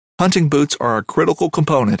Hunting boots are a critical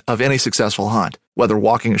component of any successful hunt. Whether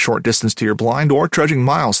walking a short distance to your blind or trudging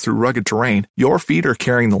miles through rugged terrain, your feet are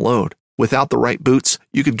carrying the load. Without the right boots,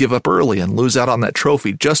 you could give up early and lose out on that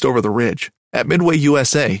trophy just over the ridge. At Midway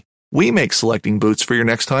USA, we make selecting boots for your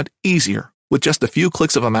next hunt easier. With just a few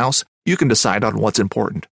clicks of a mouse, you can decide on what's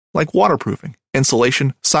important, like waterproofing,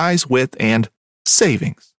 insulation, size, width, and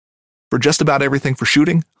savings. For just about everything for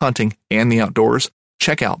shooting, hunting, and the outdoors,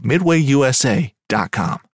 check out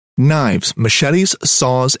MidwayUSA.com. Knives, machetes,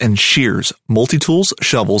 saws, and shears, multi-tools,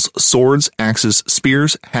 shovels, swords, axes,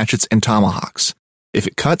 spears, hatchets, and tomahawks. If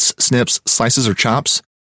it cuts, snips, slices, or chops,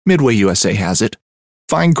 Midway USA has it.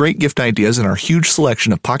 Find great gift ideas in our huge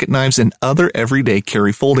selection of pocket knives and other everyday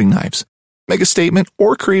carry folding knives. Make a statement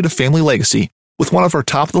or create a family legacy with one of our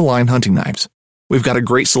top-of-the-line hunting knives. We've got a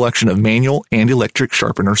great selection of manual and electric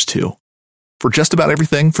sharpeners, too. For just about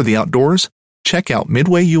everything for the outdoors, check out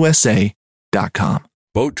MidwayUSA.com.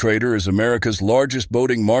 Boat Trader is America's largest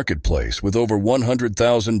boating marketplace with over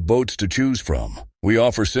 100,000 boats to choose from. We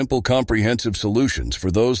offer simple, comprehensive solutions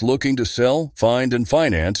for those looking to sell, find, and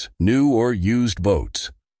finance new or used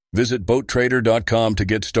boats. Visit BoatTrader.com to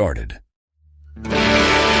get started.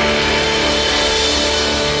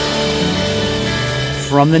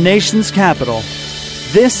 From the nation's capital,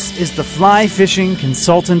 this is the Fly Fishing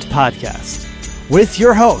Consultant Podcast with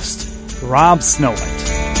your host, Rob Snowhite.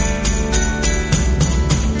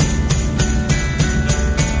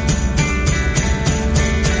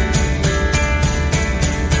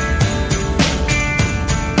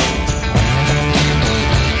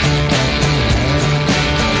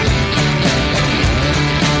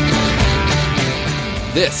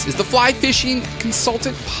 This is the Fly Fishing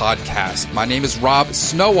Consultant Podcast. My name is Rob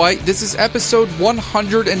Snowhite. This is episode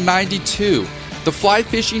 192, the Fly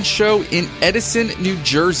Fishing Show in Edison, New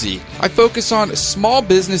Jersey. I focus on small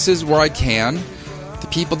businesses where I can, the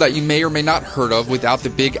people that you may or may not heard of without the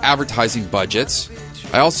big advertising budgets.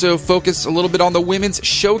 I also focus a little bit on the women's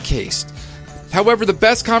showcase. However, the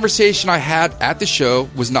best conversation I had at the show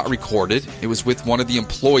was not recorded. It was with one of the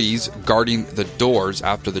employees guarding the doors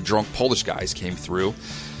after the drunk Polish guys came through.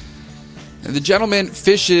 And the gentleman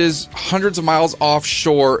fishes hundreds of miles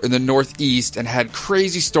offshore in the Northeast and had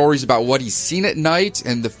crazy stories about what he's seen at night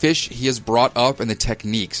and the fish he has brought up and the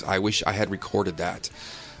techniques. I wish I had recorded that.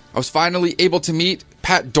 I was finally able to meet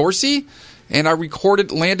Pat Dorsey, and I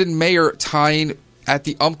recorded Landon Mayer tying at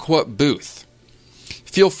the Umpqua booth.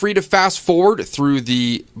 Feel free to fast forward through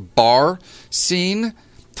the bar scene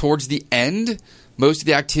towards the end. Most of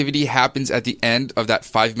the activity happens at the end of that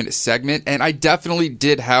 5-minute segment, and I definitely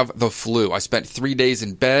did have the flu. I spent 3 days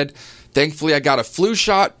in bed. Thankfully, I got a flu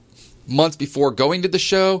shot months before going to the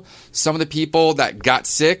show. Some of the people that got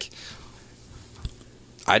sick,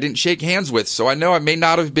 I didn't shake hands with, so I know I may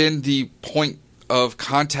not have been the point of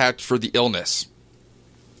contact for the illness.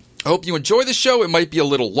 I hope you enjoy the show. It might be a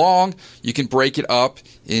little long. You can break it up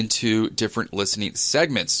into different listening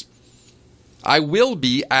segments. I will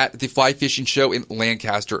be at the Fly Fishing Show in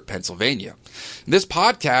Lancaster, Pennsylvania. This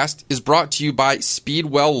podcast is brought to you by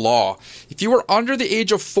Speedwell Law. If you are under the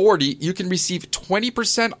age of 40, you can receive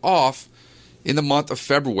 20% off in the month of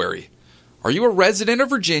February. Are you a resident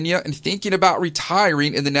of Virginia and thinking about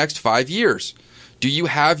retiring in the next 5 years? Do you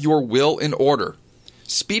have your will in order?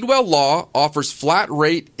 Speedwell Law offers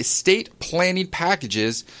flat-rate estate planning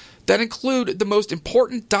packages that include the most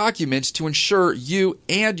important documents to ensure you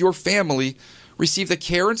and your family receive the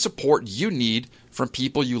care and support you need from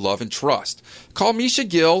people you love and trust. Call Misha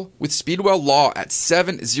Gill with Speedwell Law at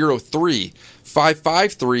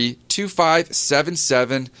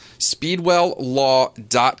 703-553-2577,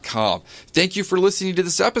 speedwelllaw.com. Thank you for listening to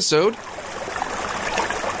this episode.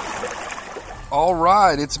 All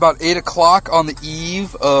right, it's about 8 o'clock on the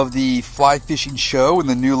eve of the Fly Fishing Show in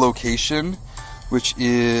the new location, which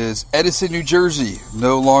is Edison, New Jersey,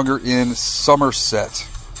 no longer in Somerset.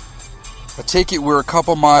 I take it we're a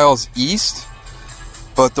couple miles east,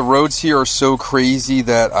 but the roads here are so crazy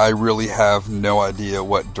that I really have no idea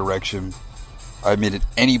what direction I'm in at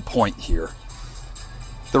any point here.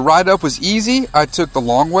 The ride up was easy. I took the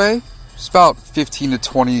long way. It's about 15 to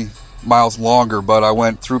 20 miles longer, but I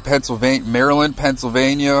went through Pennsylvania, Maryland,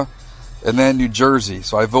 Pennsylvania, and then New Jersey.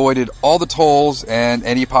 So I avoided all the tolls and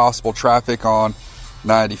any possible traffic on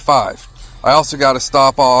 95. I also got to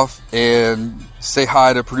stop off and say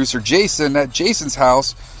hi to producer Jason at Jason's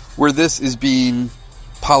house, where this is being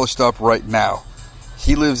polished up right now.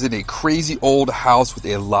 He lives in a crazy old house with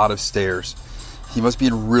a lot of stairs. He must be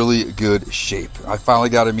in really good shape. I finally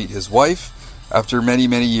got to meet his wife after many,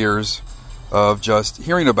 many years of just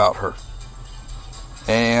hearing about her.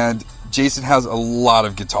 And Jason has a lot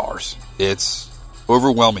of guitars. It's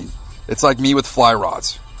overwhelming. It's like me with fly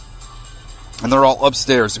rods. And they're all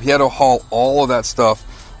upstairs. So he had to haul all of that stuff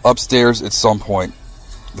upstairs at some point.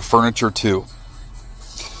 The furniture too.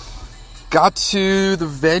 Got to the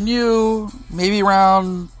venue maybe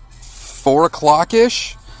around 4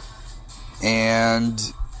 o'clock-ish. And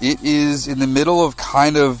it is in the middle of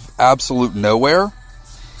kind of absolute nowhere.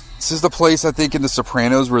 This is the place, I think, in The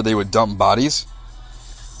Sopranos where they would dump bodies.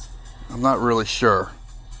 I'm not really sure.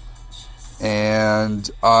 And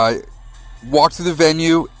I walked through the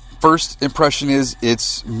venue. First impression is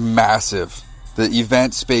it's massive. The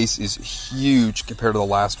event space is huge compared to the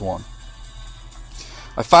last one.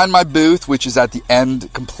 I find my booth, which is at the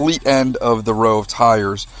end, complete end of the row of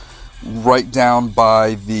tires, right down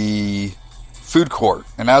by the food court.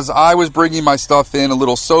 And as I was bringing my stuff in, a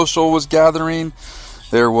little social was gathering.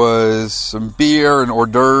 There was some beer and hors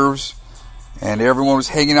d'oeuvres, and everyone was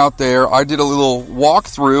hanging out there. I did a little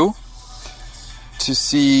walkthrough to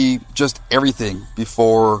see just everything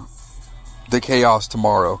before the chaos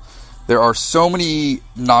tomorrow. There are so many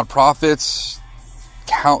nonprofits,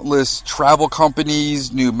 countless travel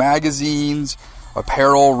companies, new magazines,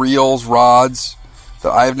 apparel, reels, rods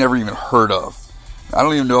that I've never even heard of. I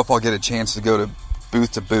don't even know if I'll get a chance to go to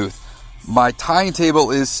booth. My tying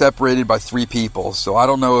table is separated by 3 people, so I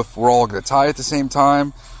don't know if we're all going to tie at the same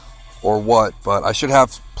time or what, but I should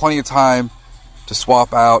have plenty of time to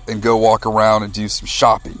swap out and go walk around and do some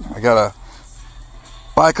shopping. I got to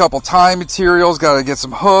buy a couple tying materials, got to get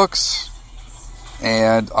some hooks,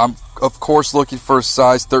 and I'm, of course, looking for a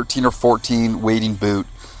size 13 or 14 wading boot,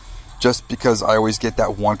 just because I always get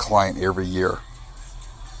that one client every year.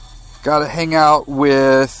 Got to hang out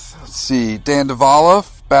with, Dan Davala,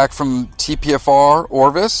 back from TPFR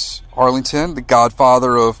Orvis, Arlington, the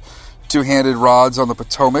godfather of two-handed rods on the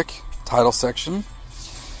Potomac, title section.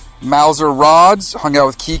 Mauser Rods, hung out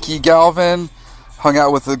with Kiki Galvin, hung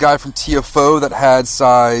out with the guy from TFO that had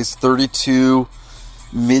size 32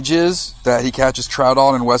 midges that he catches trout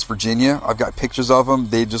on in West Virginia. I've got pictures of them.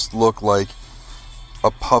 They just look like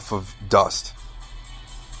a puff of dust.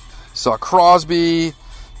 Saw Crosby,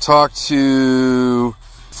 talked to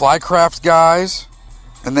Flycraft guys,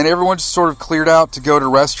 and then everyone just sort of cleared out to go to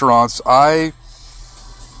restaurants. I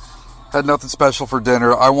had nothing special for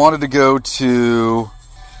dinner. I wanted to go to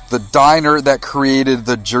the diner that created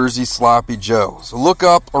the Jersey Sloppy Joe. So look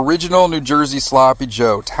up original New Jersey Sloppy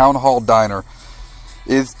Joe, Town Hall Diner.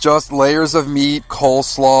 It's just layers of meat,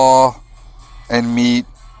 coleslaw, and meat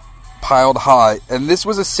piled high. And this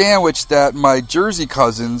was a sandwich that my Jersey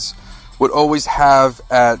cousins would always have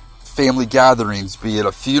at family gatherings, be it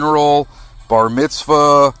a funeral, bar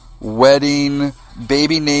mitzvah, wedding,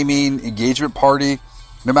 baby naming, engagement party.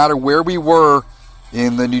 No matter where we were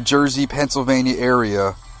in the New Jersey, Pennsylvania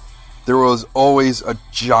area, there was always a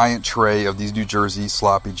giant tray of these New Jersey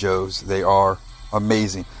Sloppy Joes. They are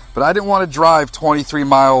amazing. But I didn't want to drive 23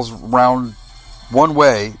 miles round one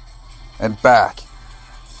way and back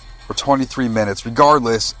for 23 minutes.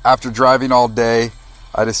 Regardless, after driving all day,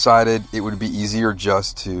 I decided it would be easier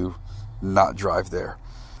just to not drive there.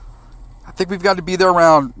 I think we've got to be there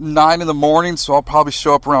around 9 in the morning, so I'll probably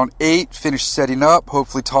show up around 8, finish setting up,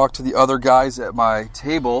 hopefully talk to the other guys at my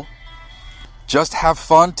table. Just have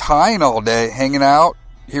fun tying all day, hanging out,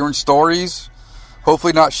 hearing stories,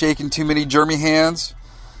 hopefully not shaking too many germy hands.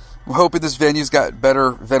 I'm hoping this venue's got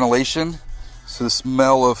better ventilation, so the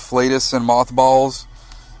smell of flatus and mothballs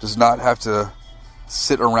does not have to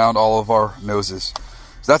sit around all of our noses.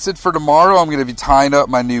 So that's it for tomorrow. I'm going to be tying up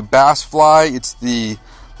my new bass fly. It's the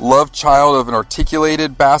love child of an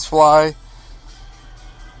articulated bass fly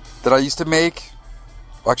that I used to make.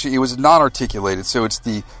 Actually, it was non-articulated, so it's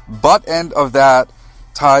the butt end of that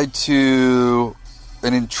tied to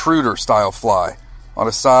an intruder style fly on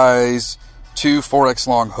a size 2 4X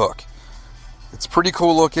long hook. It's pretty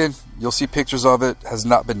cool looking. You'll see pictures of it. Has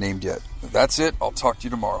not been named yet. That's it. I'll talk to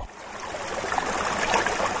you tomorrow.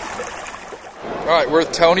 All right, we're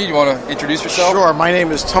with Tony. Do you want to introduce yourself? Sure. My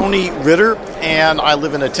name is Tony Ritter, and I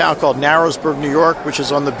live in a town called Narrowsburg, New York, which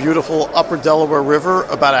is on the beautiful Upper Delaware River,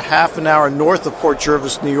 about a half an hour north of Port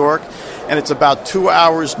Jervis, New York, and it's about 2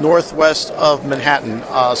 hours northwest of Manhattan.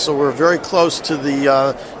 So we're very close to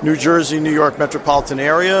the New Jersey, New York metropolitan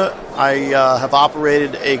area. I have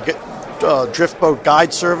operated a drift boat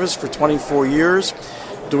guide service for 24 years,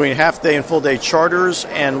 doing half-day and full-day charters,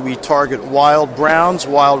 and we target wild browns,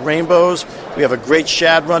 wild rainbows. We have a great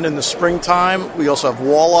shad run in the springtime. We also have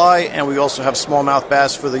walleye, and we also have smallmouth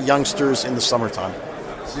bass for the youngsters in the summertime.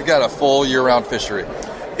 So you've got a full year-round fishery.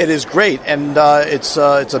 It is great, and it's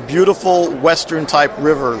a beautiful western-type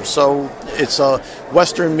river. So it's a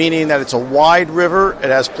western meaning that it's a wide river. It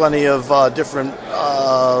has plenty of different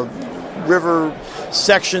river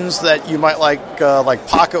sections that you might like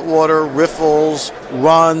pocket water, riffles,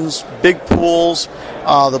 runs, big pools.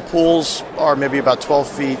 The pools are maybe about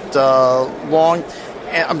 12 feet long.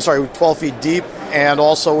 12 feet deep. And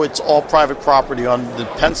also it's all private property on the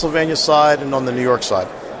Pennsylvania side and on the New York side.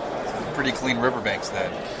 Pretty clean riverbanks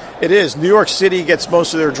then. It is. New York City gets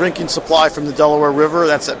most of their drinking supply from the Delaware River.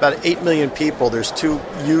 That's about 8 million people. There's 2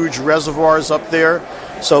 huge reservoirs up there.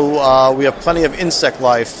 So we have plenty of insect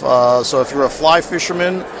life. So if you're a fly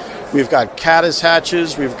fisherman, we've got caddis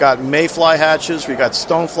hatches, we've got mayfly hatches, we've got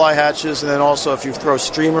stonefly hatches, and then also if you throw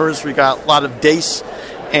streamers, we got a lot of dace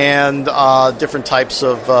and different types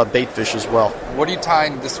of bait fish as well. What are you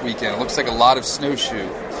tying this weekend? It looks like a lot of snowshoe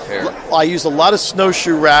hair. I use a lot of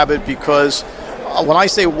snowshoe rabbit because when I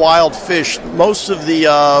say wild fish, most of the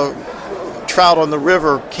trout on the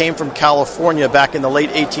river came from California back in the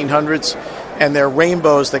late 1800s, and they're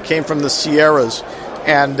rainbows that came from the Sierras.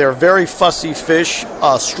 And they're very fussy fish,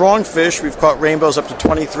 strong fish. We've caught rainbows up to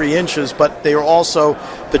 23 inches, but they are also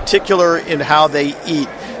particular in how they eat.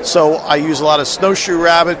 So I use a lot of snowshoe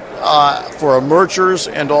rabbit for emergers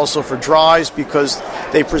and also for dries because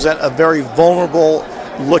they present a very vulnerable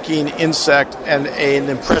looking insect and an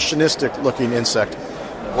impressionistic looking insect.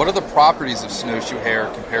 What are the properties of snowshoe hair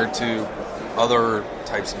compared to other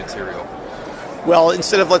types of material? Well,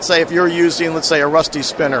 instead of, let's say, if you're using, let's say, a rusty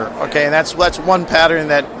spinner, okay, and that's one pattern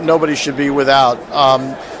that nobody should be without.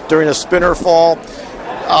 During a spinner fall,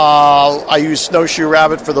 I use snowshoe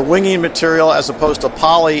rabbit for the winging material as opposed to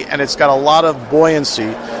poly, and it's got a lot of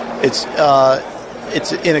buoyancy.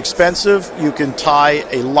 It's inexpensive. You can tie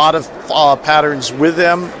a lot of patterns with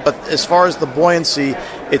them, but as far as the buoyancy,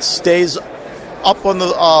 it stays up on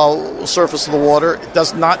the surface of the water. It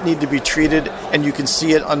does not need to be treated, and you can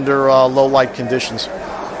see it under low light conditions.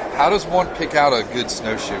 How does one pick out a good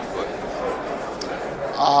snowshoe foot?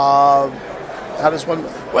 How does one?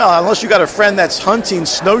 Well, unless you got a friend that's hunting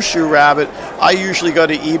snowshoe rabbit, I usually go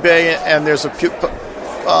to eBay, and there's a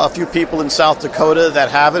few people in South Dakota that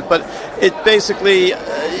have it. But it basically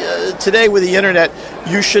today with the internet,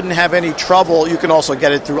 you shouldn't have any trouble. You can also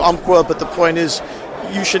get it through Umpqua, but the point is,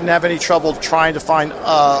 you shouldn't have any trouble trying to find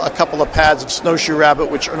a couple of pads of snowshoe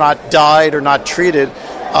rabbit which are not dyed or not treated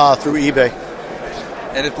through eBay.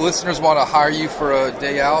 And if listeners want to hire you for a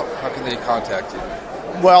day out, how can they contact you?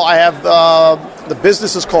 Well, I have the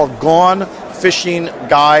business is called Gone Fishing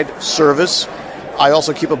Guide Service. I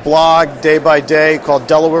also keep a blog day by day called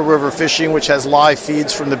Delaware River Fishing, which has live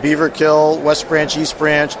feeds from the Beaver Kill, West Branch, East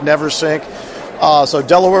Branch, Neversink. So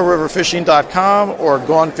DelawareRiverFishing.com or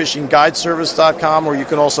GoneFishingGuideService.com, or you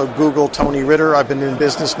can also Google Tony Ritter. I've been in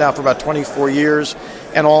business now for about 24 years,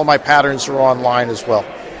 and all my patterns are online as well.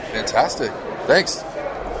 Fantastic. Thanks.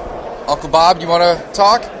 Uncle Bob, you want to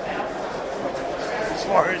talk? As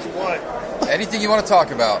far as what? Anything you want to talk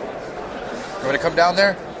about. You want to come down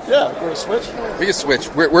there? Yeah, we're going to switch? We can switch.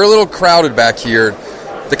 We're a little crowded back here.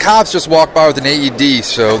 The cops just walked by with an AED,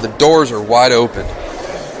 so the doors are wide open.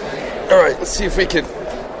 All right, let's see if we can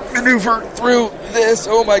maneuver through this.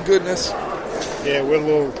 Oh, my goodness. Yeah, we're a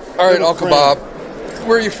little... All right, Uncle Bob,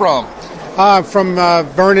 where are you from? I'm from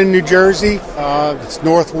Vernon, New Jersey. It's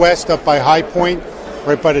northwest up by High Point,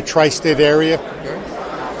 right by the tri-state area. Okay.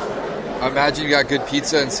 I imagine you got good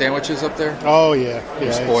pizza and sandwiches up there? Oh, yeah.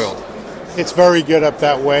 You're spoiled. It's very good up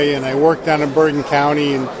that way, and I work down in Bergen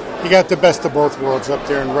County, and you got the best of both worlds up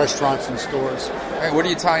there in restaurants and stores. All right, what are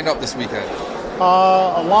you tying up this weekend?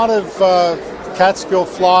 A lot of Catskill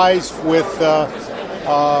flies with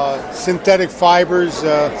synthetic fibers,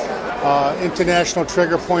 international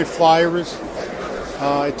trigger point flyers.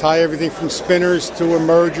 I tie everything from spinners to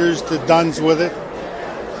emergers to duns with it.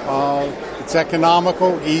 It's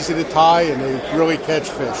economical, easy to tie, and they really catch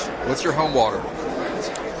fish. What's your home water?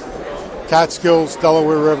 Catskills,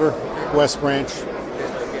 Delaware River, West Branch.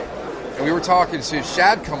 And we were talking, so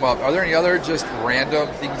shad come up. Are there any other just random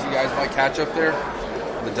things you guys might catch up there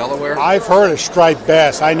in the Delaware? I've heard of striped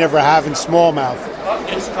bass. I never have in smallmouth.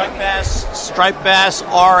 Yeah, striped bass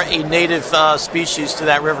are a native species to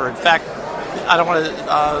that river. In fact, I don't want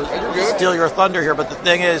to steal your thunder here, but the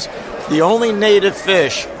thing is, the only native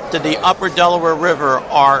fish to the upper Delaware River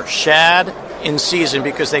are shad in season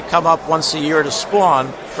because they come up once a year to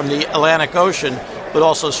spawn from the Atlantic Ocean, but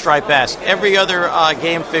also striped bass. Every other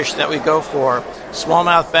game fish that we go for,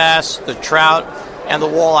 smallmouth bass, the trout, and the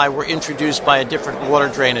walleye were introduced by a different water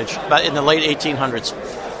drainage about in the late 1800s.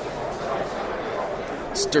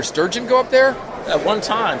 Does sturgeon go up there? At one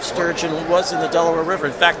time, sturgeon was in the Delaware River.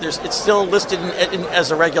 In fact, it's still listed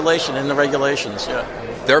as a regulation in the regulations. Yeah,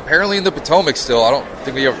 they're apparently in the Potomac still. I don't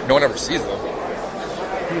think no one ever sees them.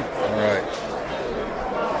 All right.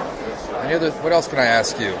 What else can I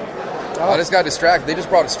ask you? I just got distracted. They just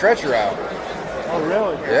brought a stretcher out. Oh,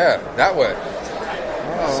 really? Yeah, that way.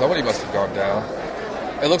 Oh. Somebody must have gone down.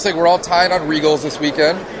 It looks like we're all tying on Regals this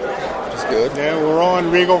weekend, which is good. Yeah, we're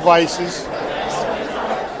on Regal Vices.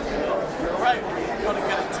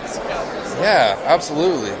 Yeah,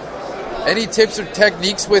 absolutely. Any tips or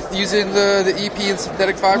techniques with using the EP and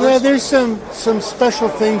synthetic fibers? Yeah, there's some special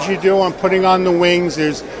things you do on putting on the wings.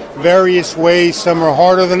 There's various ways. Some are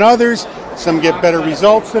harder than others. Some get better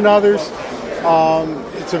results than others.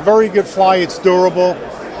 It's a very good fly. It's durable,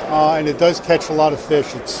 and it does catch a lot of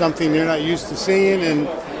fish. It's something they're not used to seeing, and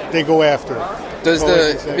they go after it. Does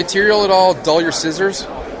the material at all dull your scissors?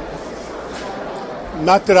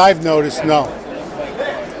 Not that I've noticed, no.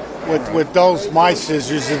 What dulls my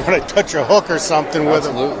scissors is when I touch a hook or something with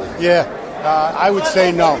them. Absolutely. Yeah, I would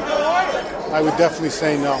say no. I would definitely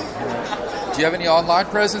say no. Do you have any online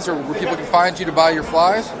presence or where people can find you to buy your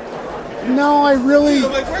flies? No, I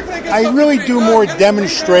really do more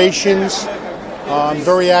demonstrations. I'm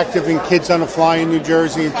very active in Kids on the Fly in New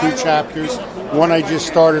Jersey in 2 chapters. One I just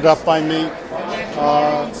started up by me.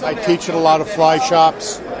 I teach at a lot of fly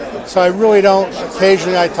shops. So I really don't.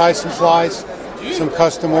 Occasionally I tie some flies, some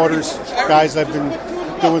custom orders, guys I've been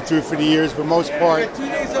doing through for the years, but most part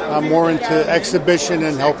I'm more into exhibition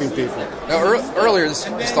and helping people. Now, earlier, just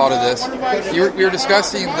thought of this. We were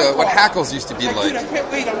discussing what hackles used to be like.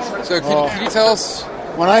 So can you tell us?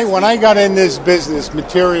 When I got in this business,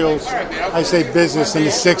 materials, I say business in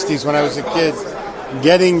the 60s when I was a kid,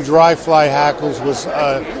 getting dry fly hackles was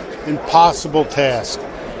an impossible task.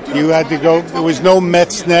 You had to go, there was no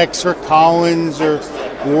Metz necks or Collins or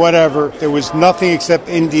whatever. There was nothing except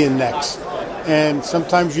Indian necks. And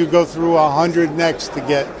sometimes you go through 100 necks to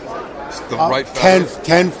get the right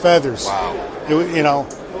 10 feathers. Wow.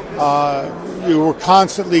 You were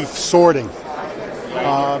constantly sorting.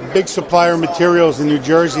 Big supplier of materials in New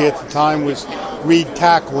Jersey at the time was Reed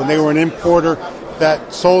Tackle, and they were an importer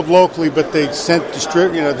that sold locally, but they sent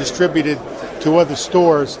distributed to other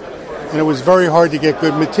stores. And it was very hard to get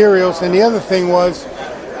good materials. And the other thing was,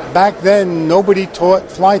 back then, nobody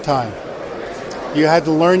taught fly tying. You had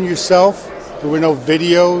to learn yourself. There were no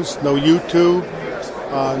videos, no YouTube,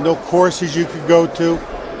 no courses you could go to.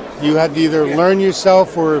 You had to either learn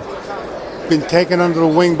yourself or been taken under the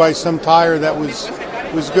wing by some tyer that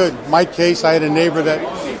was good. In my case, I had a neighbor that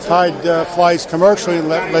tied flies commercially and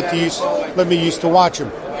let me used to watch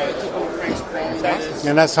him.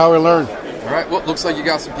 And that's how I learned. All right. Well, looks like you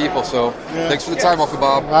got some people, so Thanks for the time, Uncle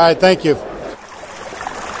Bob. All right, thank you.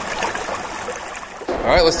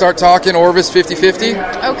 All right, let's start talking Orvis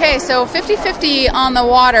 50/50. Okay, so 50/50 on the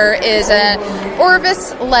Water is an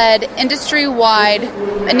Orvis-led industry-wide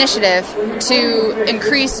initiative to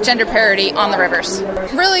increase gender parity on the rivers.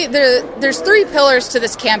 Really, there's 3 pillars to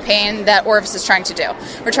this campaign that Orvis is trying to do.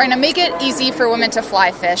 We're trying to make it easy for women to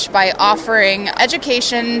fly fish by offering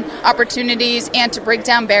education opportunities and to break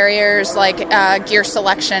down barriers like gear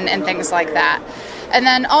selection and things like that. And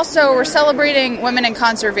then also we're celebrating women in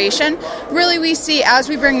conservation. Really, we see as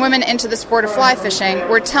we bring women into the sport of fly fishing,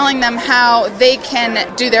 we're telling them how they can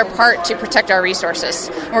do their part to protect our resources.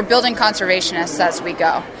 We're building conservationists as we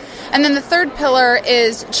go. And then the third pillar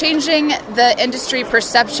is changing the industry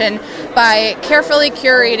perception by carefully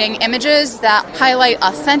curating images that highlight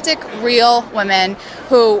authentic, real women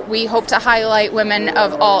who we hope to highlight women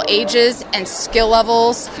of all ages and skill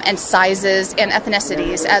levels and sizes and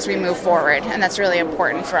ethnicities as we move forward. And that's really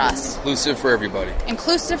important for us. Inclusive for everybody.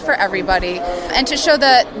 Inclusive for everybody. And to show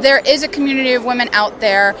that there is a community of women out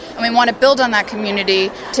there, and we want to build on that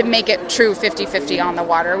community to make it true 50/50 on the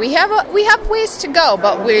water. We have ways to go,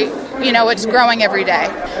 but it's growing every day.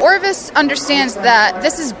 Orvis understands that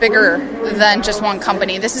this is bigger than just one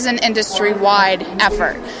company. This is an industry-wide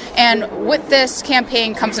effort. And with this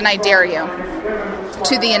campaign comes an I Dare You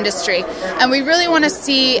to the industry. And we really want to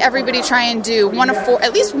see everybody try and do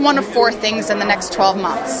at least one of four things in the next 12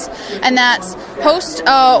 months. And that's host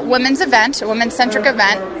a women's event, a women's-centric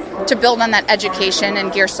event, to build on that education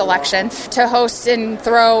and gear selection, to host and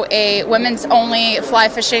throw a women's-only fly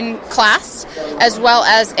fishing class, as well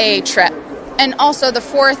as a trip. And also the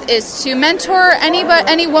fourth is to mentor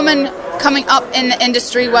any woman coming up in the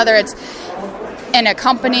industry, whether it's in a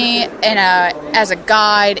company, as a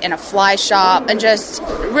guide, in a fly shop, and just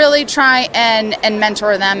really try and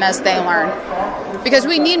mentor them as they learn. Because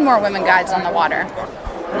we need more women guides on the water.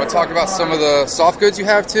 You want to talk about some of the soft goods you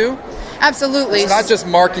have too? Absolutely. It's not just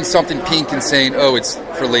marking something pink and saying, oh, it's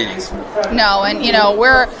for ladies. No, and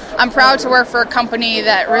I'm proud to work for a company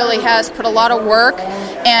that really has put a lot of work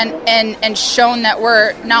and shown that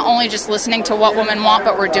we're not only just listening to what women want,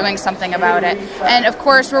 but we're doing something about it. And of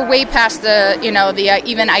course, we're way past the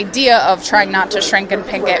even idea of trying not to shrink and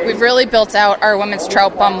pink it. We've really built out our women's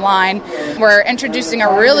trout bum line. We're introducing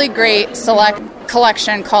a really great select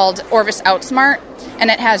collection called Orvis Outsmart, and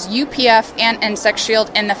it has UPF and insect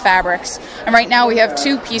shield in the fabrics. And right now we have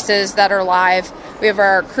 2 pieces that are live. We have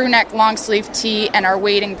our crew neck long sleeve tee and our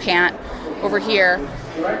wading pant over here.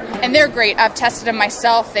 And they're great. I've tested them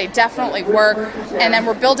myself. They definitely work. And then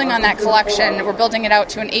we're building on that collection. We're building it out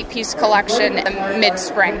to an 8-piece collection in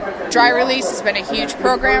mid-spring. Dry release has been a huge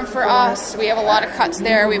program for us. We have a lot of cuts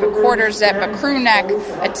there. We have a quarter zip, a crew neck,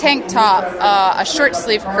 a tank top, a short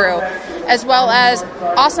sleeve crew, as well as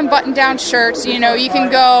awesome button-down shirts. You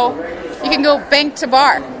can go bank to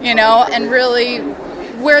bar, and really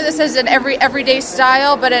wear this as an everyday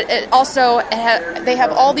style, but it also they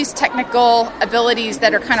have all these technical abilities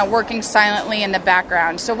that are kind of working silently in the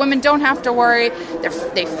background. So women don't have to worry.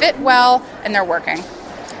 They fit well, and they're working.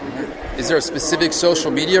 Is there a specific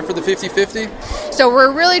social media for the 50/50? So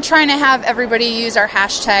we're really trying to have everybody use our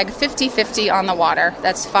hashtag 50/50 on the water.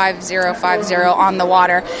 That's 5050 on the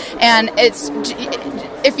water. And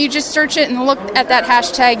if you just search it and look at that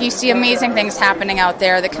hashtag, you see amazing things happening out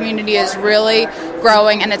there. The community is really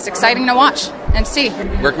growing, and it's exciting to watch and see.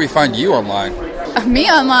 Where can we find you online?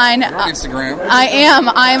 Me online. Instagram.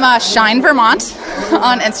 I'm Shine Vermont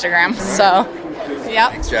on Instagram. So, yeah.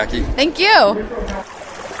 Thanks, Jackie. Thank you.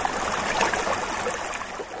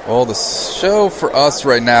 Well, the show for us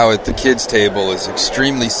right now at the kids' table is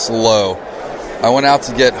extremely slow. I went out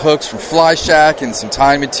to get hooks from Fly Shack and some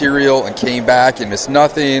tying material and came back and missed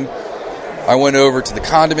nothing. I went over to the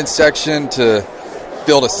condiment section to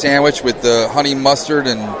build a sandwich with the honey mustard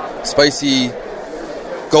and spicy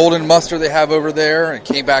golden mustard they have over there, and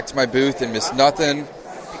came back to my booth and missed nothing.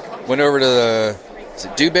 Went over to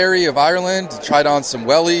Dewberry of Ireland to try on some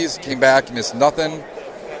wellies, came back and missed nothing.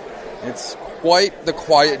 It's quite the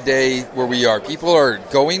quiet day where we are. People are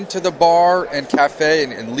going to the bar and cafe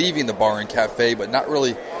and leaving the bar and cafe, but not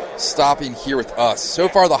really stopping here with us. So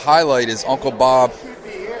far, the highlight is Uncle Bob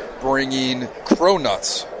bringing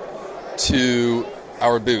cronuts to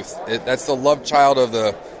our booth. That's the love child of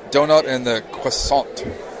the donut and the croissant.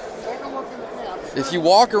 If you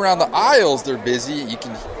walk around the aisles, they're busy. You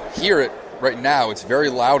can hear it right now. It's very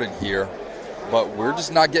loud in here, but we're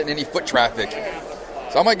just not getting any foot traffic.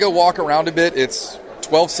 So I might go walk around a bit. It's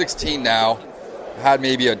 12:16 now. I had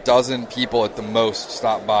maybe a dozen people at the most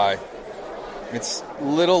stop by. It's a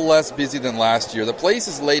little less busy than last year. The place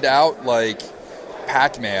is laid out like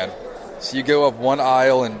Pac-Man. So you go up one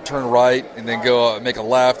aisle and turn right, and then go make a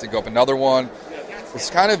left and go up another one. It's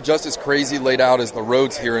kind of just as crazy laid out as the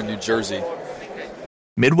roads here in New Jersey.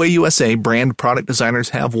 Midway USA brand product designers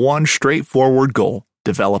have one straightforward goal: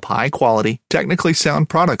 develop high-quality, technically sound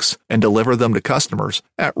products and deliver them to customers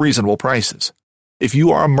at reasonable prices. If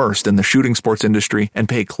you are immersed in the shooting sports industry and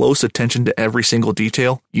pay close attention to every single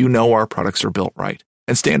detail, you know our products are built right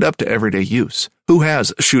and stand up to everyday use. Who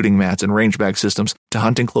has shooting mats and range bag systems to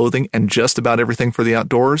hunting clothing and just about everything for the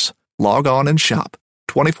outdoors? Log on and shop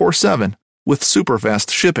 24/7 with super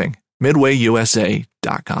fast shipping.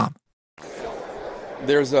 MidwayUSA.com.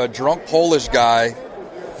 There's a drunk Polish guy.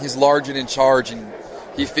 He's large and in charge, and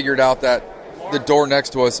he figured out that the door next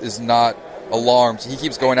to us is not alarmed. He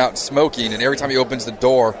keeps going out and smoking, and every time he opens the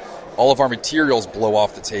door, all of our materials blow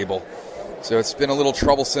off the table. So it's been a little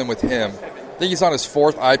troublesome with him. I think he's on his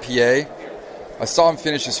 4th IPA. I saw him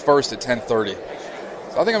finish his first at 10:30.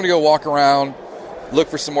 So I think I'm going to go walk around, look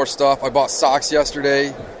for some more stuff. I bought socks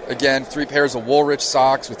yesterday. Again, 3 pairs of Woolrich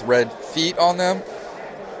socks with red feet on them.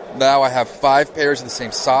 Now I have 5 pairs of the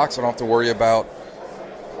same socks. So I don't have to worry about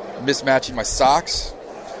mismatching my socks.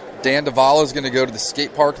 Dan Davala is going to go to the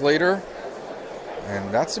skate park later.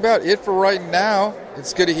 And that's about it for right now.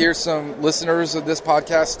 It's good to hear some listeners of this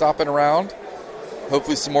podcast stopping around.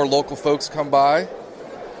 Hopefully some more local folks come by.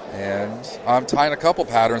 And I'm tying a couple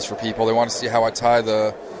patterns for people. They want to see how I tie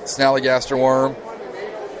the Snallygaster worm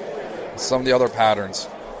and some of the other patterns.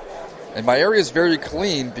 And my area is very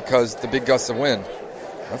clean because the big gusts of wind.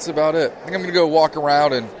 That's about it. I think I'm going to go walk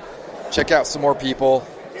around and check out some more people,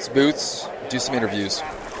 some booths, do some interviews.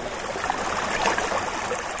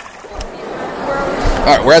 All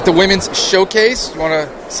right, we're at the Women's Showcase. You want to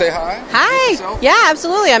say hi? Hi. Yeah,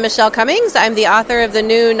 absolutely. I'm Michelle Cummings. I'm the author of the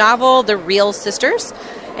new novel, The Real Sisters.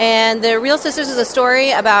 And The Real Sisters is a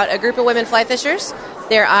story about a group of women fly fishers.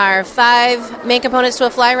 There are 5 main components to a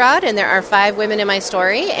fly rod, and there are 5 women in my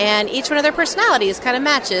story, and each one of their personalities kind of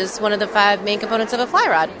matches one of the 5 main components of a fly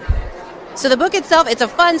rod. So the book itself, it's a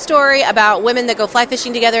fun story about women that go fly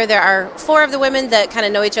fishing together. There are 4 of the women that kind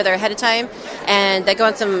of know each other ahead of time, and they go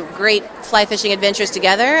on some great fly fishing adventures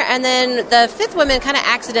together. And then the 5th woman kind of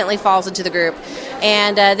accidentally falls into the group,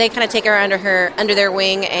 and they kind of take her under their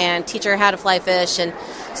wing and teach her how to fly fish. And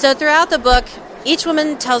so throughout the book, each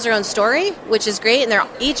woman tells her own story, which is great, and they're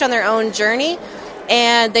each on their own journey.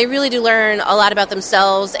 And they really do learn a lot about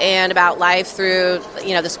themselves and about life through,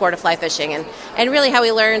 the sport of fly fishing, and really how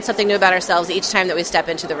we learn something new about ourselves each time that we step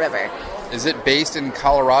into the river. Is it based in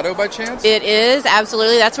Colorado by chance? It is,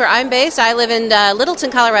 absolutely. That's where I'm based. I live in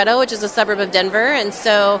Littleton, Colorado, which is a suburb of Denver, and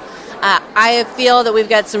so I feel that we've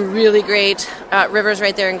got some really great rivers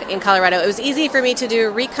right there in Colorado. It was easy for me to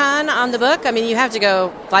do recon on the book. I mean, you have to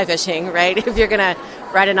go fly fishing, right, if you're going to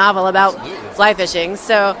write a novel about fly fishing.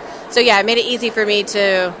 So yeah, it made it easy for me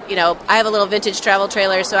to, I have a little vintage travel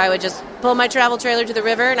trailer, so I would just pull my travel trailer to the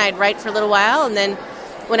river and I'd write for a little while, and then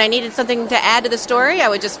when I needed something to add to the story, I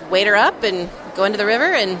would just wait her up and go into the river,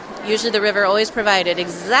 and usually the river always provided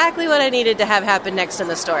exactly what I needed to have happen next in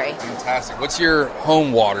the story. Fantastic. What's your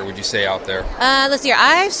home water, would you say, out there? Let's see here.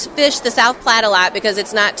 I fish the South Platte a lot because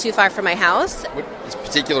it's not too far from my house. What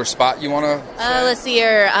particular spot you want to let's see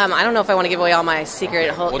here. I don't know if I want to give away all my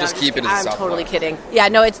secret. We'll just keep it as the South totally Platte. Kidding. Yeah,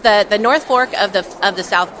 no, it's the North Fork of the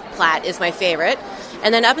South Platte is my favorite.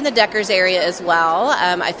 And then up in the Deckers area as well,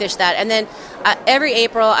 I fish that. And then every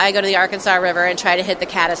April, I go to the Arkansas River and try to hit the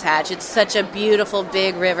Caddis Hatch. It's such a beautiful,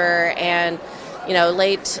 big river, and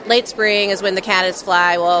late spring is when the caddis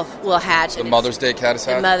fly will hatch. The Mother's Day Caddis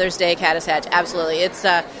Hatch? The Mother's Day Caddis Hatch, absolutely. It's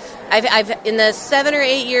I've in the 7 or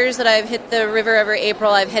 8 years that I've hit the river every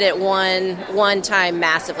April, I've hit it one time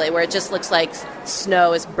massively, where it just looks like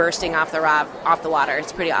snow is bursting off the water.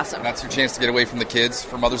 It's pretty awesome. And that's your chance to get away from the kids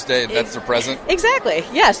for Mother's Day. That's their present. Exactly.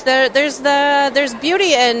 Yes. There's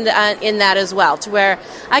beauty in that as well, to where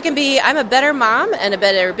I'm a better mom and a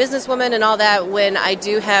better businesswoman and all that when I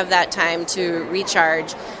do have that time to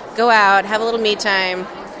recharge, go out, have a little me time,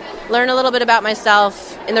 learn a little bit about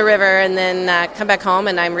myself in the river, and then come back home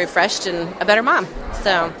and I'm refreshed and a better mom.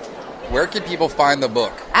 So, where can people find the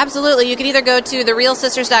book? Absolutely. You can either go to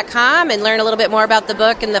therealsisters.com and learn a little bit more about the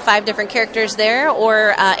book and the 5 different characters there,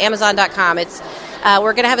 or Amazon.com.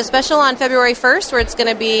 We're going to have a special on February 1st where it's going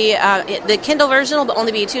to be the Kindle version will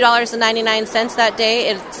only be $2.99 that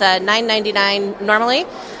day. It's $9.99 normally.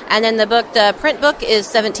 And then the print book is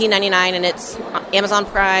 $17.99, and it's Amazon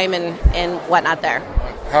Prime and whatnot there.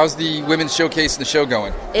 How's the Women's Showcase and the show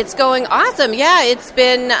going? It's going awesome. Yeah, it's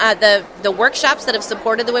been the workshops that have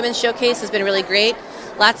supported the Women's Showcase has been really great.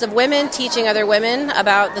 Lots of women teaching other women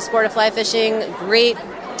about the sport of fly fishing. Great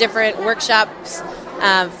different workshops,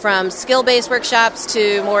 from skill-based workshops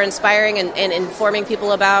to more inspiring and informing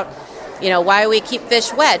people about why we keep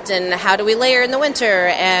fish wet and how do we layer in the winter,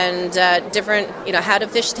 and different how to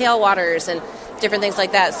fish tailwaters and different things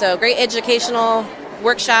like that. So great educational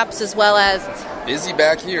workshops, as well as busy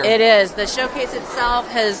back here. It is. The showcase itself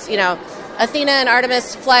has, Athena and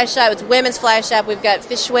Artemis Fly Shop. It's women's fly shop. We've got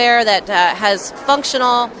fishwear that has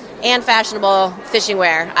functional and fashionable fishing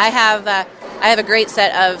wear. I have a great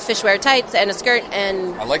set of fishwear tights and a skirt,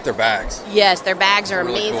 and I like their bags. Yes, their bags are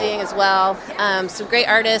really amazing cool as well. Some great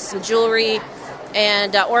artists, some jewelry,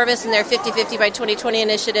 and Orvis and their 50/50 by 2020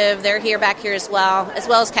 initiative. They're back here as well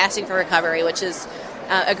as Casting for Recovery, which is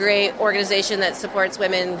a great organization that supports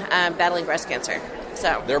women battling breast cancer.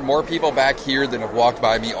 So there are more people back here than have walked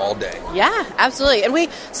by me all day. Yeah, absolutely. And we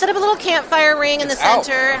set up a little campfire ring in the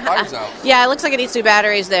center. The fire's out. Yeah, it looks like it needs new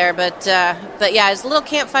batteries there, but yeah, it's a little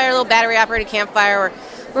campfire, a little battery-operated campfire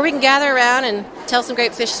where we can gather around and tell some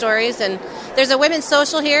great fish stories. And there's a women's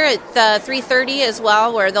social here at 3:30 as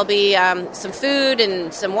well, where there'll be some food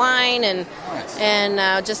and some wine and nice.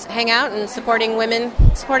 and just hang out and supporting women.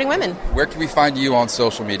 Where can we find you on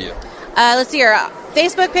social media? Let's see here.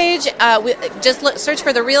 Facebook page, search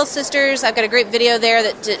for The Real Sisters. I've got a great video there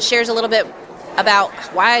that shares a little bit about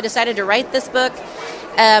why I decided to write this book,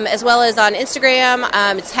 as well as on Instagram.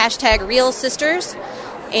 It's #RealSisters,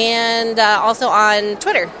 and also on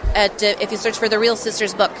Twitter. If you search for The Real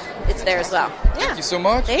Sisters book, it's there as well. Yeah. Thank you so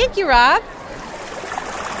much. Thank you, Rob.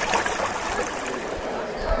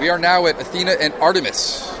 We are now at Athena and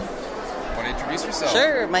Artemis. Want to introduce yourself?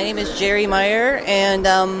 Sure. My name is Jerry Meyer, and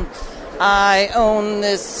I own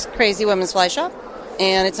this crazy women's fly shop,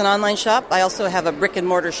 and it's an online shop. I also have a brick and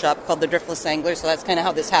mortar shop called the Driftless Angler, so that's kind of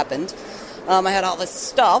how this happened. I had all this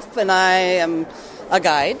stuff, and I am a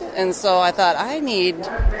guide, and so I thought I need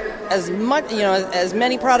as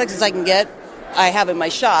many products as I can get. I have in my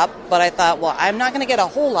shop, but I thought, well, I'm not going to get a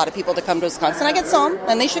whole lot of people to come to Wisconsin. I get some,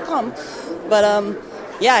 and they should come, but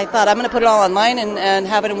yeah, I thought I'm going to put it all online and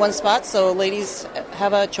have it in one spot so ladies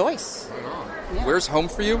have a choice. Yeah. Where's home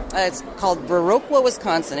for you? It's called Viroqua,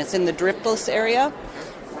 Wisconsin. It's in the Driftless area,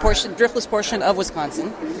 driftless portion of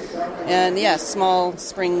Wisconsin. And yeah, small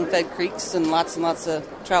spring-fed creeks and lots of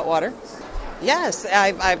trout water. Yes,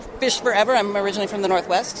 I've fished forever. I'm originally from the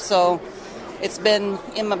Northwest, so it's been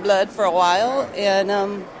in my blood for a while.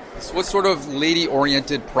 And so what sort of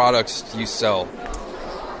lady-oriented products do you sell?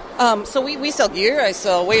 So we sell gear. I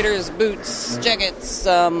sell waders, boots, jackets,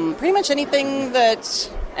 pretty much anything that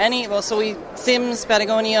Sims,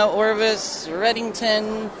 Patagonia, Orvis,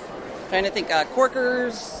 Reddington, trying to think,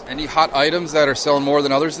 Corkers. Any hot items that are selling more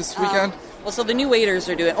than others this weekend? So the new waders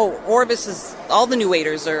are doing, Orvis is, all the new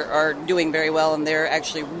waders are doing very well, and they're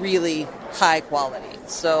actually really high quality.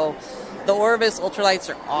 So the Orvis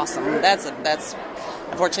ultralights are awesome. That's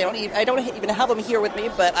unfortunately, I don't even have them here with me,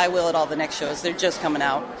 but I will at all the next shows. They're just coming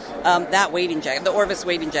out. That wading jacket, the Orvis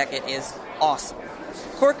wading jacket is awesome.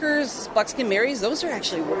 Corkers, Buckskin Marys, those are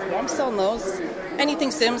actually, I'm selling those.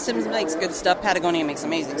 Anything Sims makes good stuff. Patagonia makes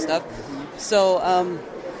amazing stuff. So,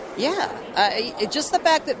 just the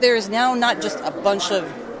fact that there is now not just a bunch of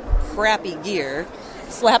crappy gear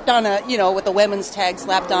slapped on with the women's tag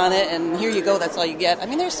slapped on it, and here you go, that's all you get. I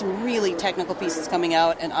mean, there's some really technical pieces coming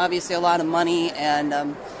out, and obviously a lot of money, and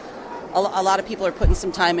a lot of people are putting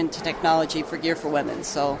some time into technology for gear for women.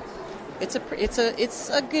 So it's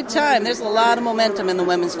a good time. There's a lot of momentum in the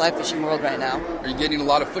women's fly fishing world right now. Are you getting a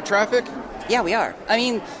lot of foot traffic? Yeah, we are. I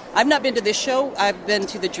mean, I've not been to this show. I've been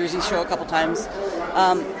to the Jersey show a couple times.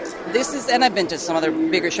 And I've been to some other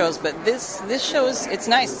bigger shows, but this show it's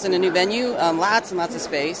nice. It's in a new venue, lots and lots of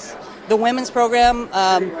space. The women's program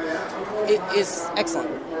it is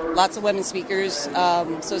excellent. Lots of women speakers.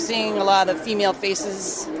 So seeing a lot of female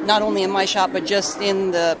faces, not only in my shop, but just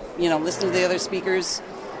in the, listening to the other speakers,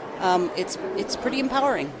 it's pretty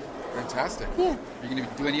empowering. Fantastic. Yeah. Are you going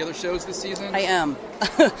to do any other shows this season? I am.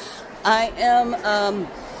 I am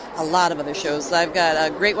a lot of other shows. I've got a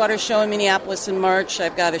Great Water show in Minneapolis in March.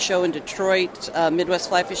 I've got a show in Detroit, Midwest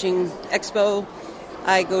Fly Fishing Expo.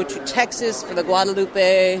 I go to Texas for the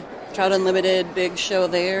Guadalupe Trout Unlimited big show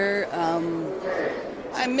there.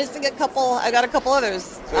 I'm missing a couple. I got a couple others.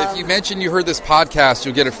 So if you mention you heard this podcast,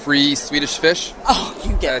 you'll get a free Swedish fish. Oh,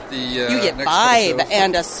 you get next 5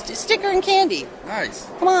 and a sticker and candy. Nice.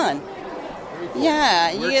 Come on. Cool.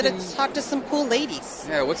 Yeah, you get to talk to some cool ladies.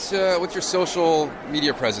 Yeah, what's your social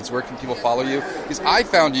media presence? Where can people follow you? Because I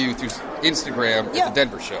found you through Instagram at the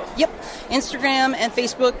Denver show. Yep, Instagram and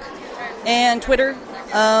Facebook and Twitter.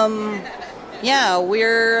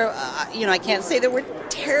 We're, I can't say that we're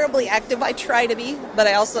terribly active. I try to be, but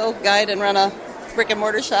I also guide and run a brick and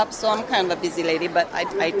mortar shop, so I'm kind of a busy lady, but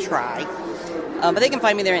I try. But they can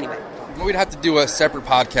find me there anyway. We'd have to do a separate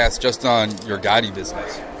podcast just on your guiding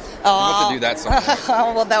business. We'll have to do that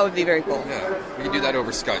sometime. Well, that would be very cool. Yeah, we can do that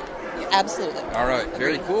over Skype. Absolutely. All right,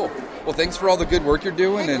 very cool. Well, thanks for all the good work you're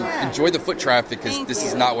doing, and enjoy the foot traffic, because this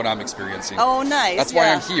is not what I'm experiencing. Oh, nice. That's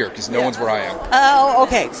why I'm here, because no one's where I am. Oh,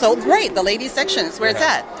 okay. So, great. The ladies section is where it's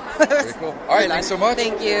at. Very cool. All right, thanks so much.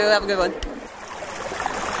 Thank you. Have a good one.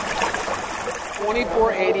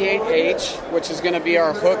 2488H, which is going to be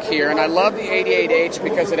our hook here. And I love the 88H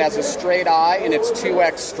because it has a straight eye and it's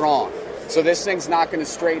 2X strong. So this thing's not going to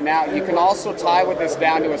straighten out. You can also tie with this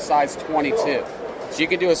down to a size 22. So you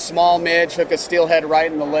can do a small midge, hook a steelhead right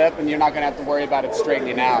in the lip, and you're not going to have to worry about it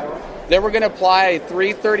straightening out. Then we're going to apply a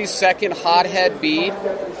 3/32 hothead bead,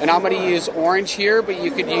 and I'm going to use orange here, but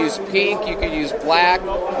you could use pink, you could use black,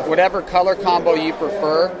 whatever color combo you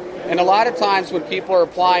prefer. And a lot of times when people are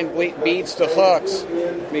applying beads to hooks,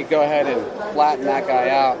 let me go ahead and flatten that guy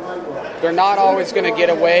out. They're not always going to get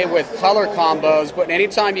away with color combos, but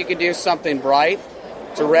anytime you can do something bright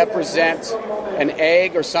to represent an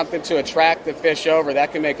egg or something to attract the fish over,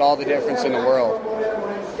 that can make all the difference in the world.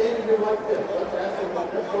 There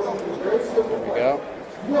we go.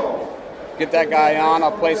 Get that guy on.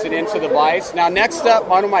 I'll place it into the vise. Now, next up,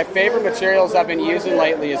 one of my favorite materials I've been using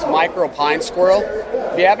lately is micro pine squirrel.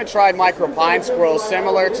 If you haven't tried micro pine squirrel,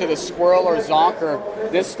 similar to the squirrel or zonker,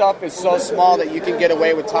 this stuff is so small that you can get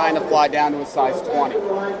away with tying a fly down to a size 20.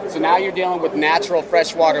 So now you're dealing with natural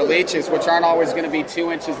freshwater leeches, which aren't always going to be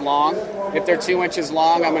 2 inches long. If they're 2 inches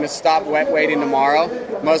long, I'm going to stop wet weighting tomorrow.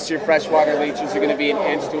 Most of your freshwater leeches are going to be 1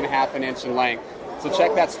 inch to 1/2 inch in length. So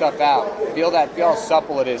check that stuff out. Feel how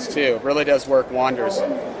supple it is too. It really does work wonders.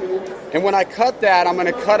 And when I cut that, I'm going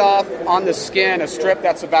to cut off on the skin a strip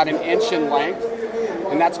that's about 1 inch in length.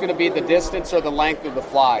 And that's going to be the distance or the length of the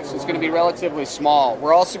fly. So it's going to be relatively small.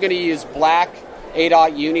 We're also going to use black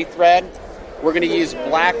 8/0 uni thread. We're going to use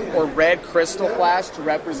black or red crystal flash to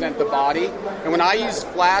represent the body. And when I use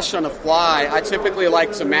flash on a fly, I typically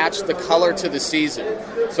like to match the color to the season.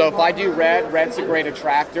 So if I do red, red's a great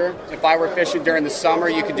attractor. If I were fishing during the summer,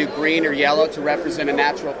 you could do green or yellow to represent a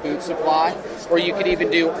natural food supply. Or you could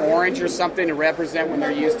even do orange or something to represent when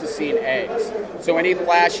they're used to seeing eggs. So any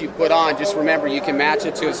flash you put on, just remember you can match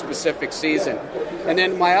it to a specific season. And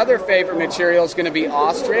then my other favorite material is going to be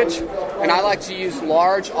ostrich, and I like to use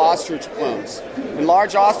large ostrich plumes. And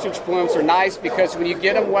large ostrich plumes are nice because when you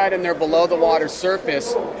get them wet and they're below the water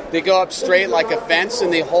surface, they go up straight like a fence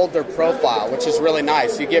and they hold their profile, which is really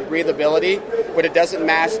nice. You get breathability, but it doesn't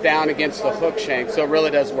mash down against the hook shank, so it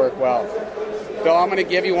really does work well. So I'm going to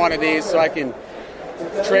give you one of these so I can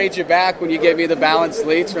trade you back when you gave me the balanced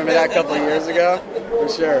leech. Remember that a couple of years ago? For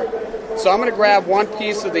sure. So I'm going to grab one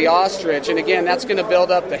piece of the ostrich, and again, that's going to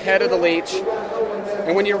build up the head of the leech.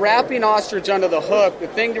 And when you're wrapping ostrich under the hook, the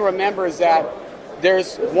thing to remember is that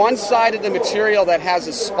there's one side of the material that has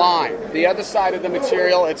a spine. The other side of the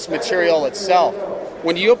material, it's material itself.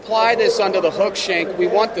 When you apply this under the hook shank, we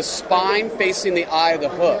want the spine facing the eye of the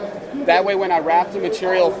hook. That way when I wrap the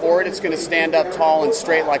material forward, it's going to stand up tall and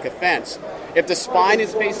straight like a fence. If the spine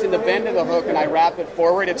is facing the bend of the hook and I wrap it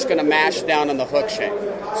forward, it's going to mash down on the hook shank.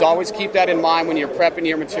 So always keep that in mind when you're prepping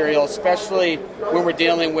your material, especially when we're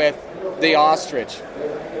dealing with the ostrich.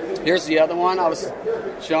 Here's the other one. I was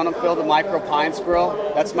showing them, Phil, the micro pine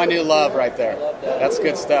squirrel. That's my new love right there. That's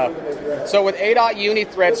good stuff. So with 8/0 uni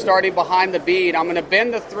thread starting behind the bead, I'm going to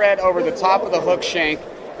bend the thread over the top of the hook shank.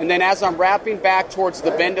 And then as I'm wrapping back towards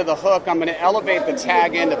the bend of the hook, I'm going to elevate the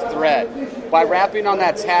tag end of thread. By wrapping on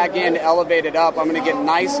that tag end, elevate it up, I'm going to get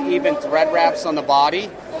nice, even thread wraps on the body.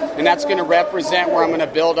 And that's going to represent where I'm going to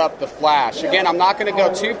build up the flash. Again, I'm not going to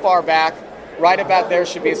go too far back. Right about there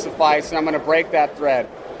should be suffice, and I'm going to break that thread.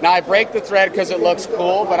 Now, I break the thread because it looks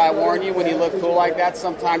cool, but I warn you, when you look cool like that,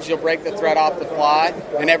 sometimes you'll break the thread off the fly,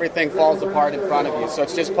 and everything falls apart in front of you. So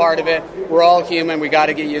it's just part of it. We're all human. We got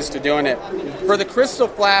to get used to doing it. For the crystal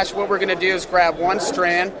flash, what we're going to do is grab one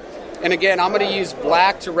strand, and again, I'm going to use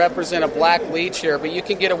black to represent a black leech here, but you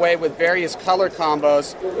can get away with various color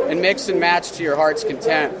combos and mix and match to your heart's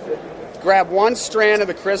content. Grab one strand of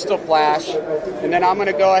the crystal flash, and then I'm going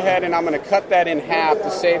to go ahead and I'm going to cut that in half to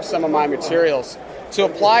save some of my materials. To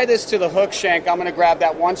apply this to the hook shank, I'm going to grab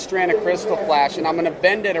that one strand of crystal flash and I'm going to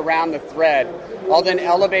bend it around the thread. I'll then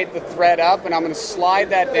elevate the thread up and I'm going to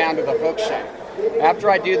slide that down to the hook shank. After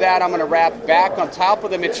I do that, I'm going to wrap back on top of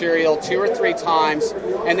the material 2 or 3 times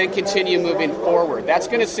and then continue moving forward. That's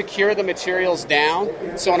going to secure the materials down,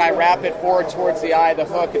 so when I wrap it forward towards the eye of the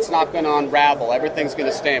hook, it's not going to unravel. Everything's going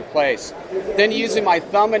to stay in place. Then using my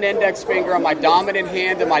thumb and index finger on my dominant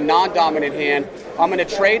hand and my non-dominant hand, I'm going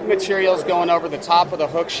to trade materials going over the top of the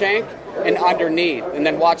hook shank and underneath, and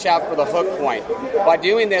then watch out for the hook point. By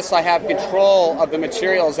doing this, I have control of the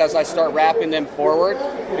materials as I start wrapping them forward.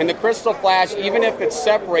 And the crystal flash, even if it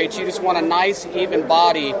separates, you just want a nice, even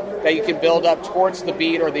body that you can build up towards the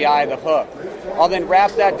bead or the eye of the hook. I'll then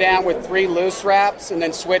wrap that down with 3 loose wraps and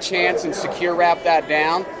then switch hands and secure wrap that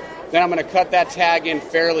down. Then I'm going to cut that tag in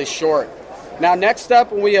fairly short. Now, next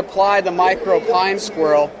up, when we apply the micro pine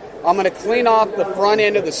squirrel, I'm going to clean off the front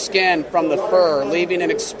end of the skin from the fur, leaving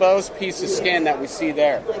an exposed piece of skin that we see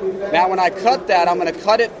there. Now when I cut that, I'm going to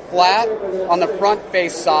cut it flat on the front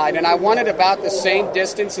face side, and I want it about the same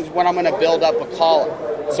distance as when I'm going to build up a collar.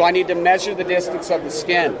 So I need to measure the distance of the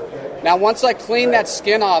skin. Now once I clean that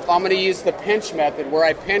skin off, I'm going to use the pinch method where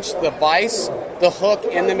I pinch the vise, the hook,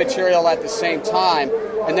 and the material at the same time.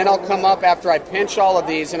 And then I'll come up after I pinch all of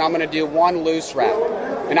these and I'm going to do one loose wrap.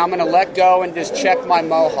 And I'm going to let go and just check my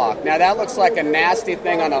mohawk. Now that looks like a nasty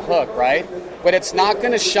thing on a hook, right? But it's not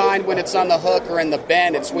going to shine when it's on the hook or in the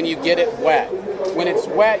bend. It's when you get it wet. When it's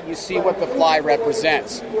wet, you see what the fly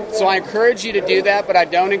represents. So I encourage you to do that, but I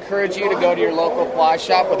don't encourage you to go to your local fly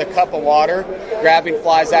shop with a cup of water, grabbing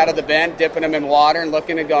flies out of the bend, dipping them in water, and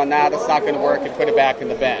looking and going, nah, that's not going to work, and put it back in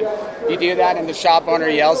the bend. If you do that and the shop owner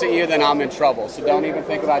yells at you, then I'm in trouble. So don't even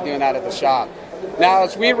think about doing that at the shop. Now,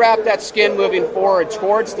 as we wrap that skin moving forward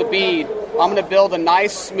towards the bead, I'm going to build a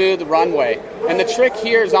nice, smooth runway. And the trick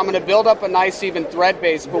here is I'm going to build up a nice, even thread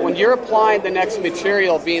base, but when you're applying the next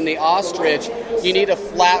material, being the ostrich, you need a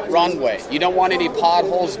flat runway. You don't want any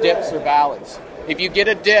potholes, dips, or valleys. If you get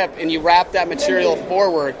a dip and you wrap that material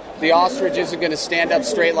forward, the ostrich isn't going to stand up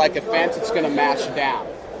straight like a fence. It's going to mash down.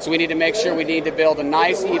 So we need to make sure we need to build a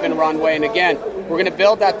nice, even runway. And again, we're going to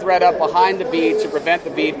build that thread up behind the bead to prevent the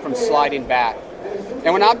bead from sliding back.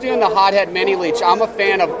 And when I'm doing the hothead mini leech, I'm a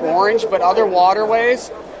fan of orange, but other waterways,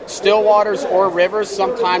 still waters or rivers,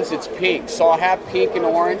 sometimes it's pink. So I'll have pink and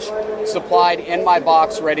orange supplied in my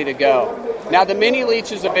box ready to go. Now, the mini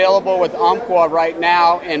leech is available with Umpqua right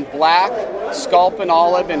now in black, sculpin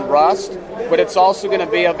olive, and rust, but it's also going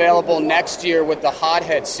to be available next year with the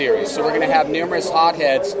hothead series. So we're going to have numerous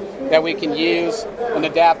hotheads that we can use and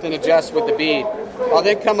adapt and adjust with the bead. I'll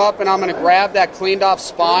then come up and I'm going to grab that cleaned off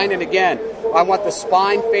spine, and again, I want the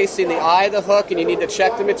spine facing the eye of the hook, and you need to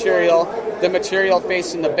check the material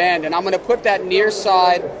facing the bend, and I'm going to put that near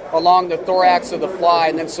side along the thorax of the fly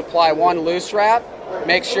and then supply one loose wrap.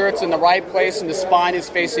 Make sure it's in the right place and the spine is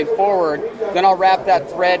facing forward. Then I'll wrap that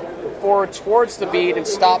thread forward towards the bead and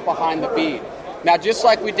stop behind the bead. Now, just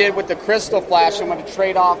like we did with the crystal flash, I'm going to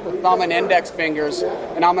trade off the thumb and index fingers,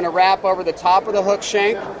 and I'm going to wrap over the top of the hook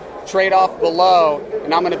shank, trade off below,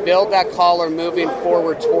 and I'm going to build that collar moving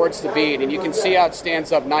forward towards the bead. And you can see how it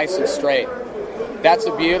stands up nice and straight. That's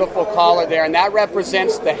a beautiful collar there, and that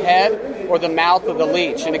represents the head or the mouth of the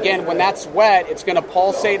leech. And again, when that's wet, it's going to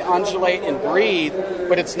pulsate, undulate, and breathe,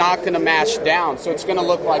 but it's not going to mash down, so it's going to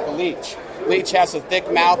look like a leech. Leech has a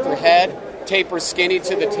thick mouth or head, tapers skinny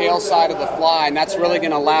to the tail side of the fly, and that's really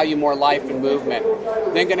going to allow you more life and movement.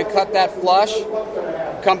 Then going to cut that flush,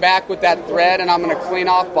 come back with that thread, and I'm going to clean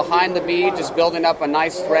off behind the bead, just building up a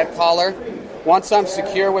nice thread collar. Once I'm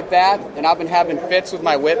secure with that, and I've been having fits with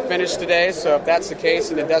my whip finish today, so if that's the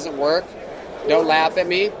case and it doesn't work, don't laugh at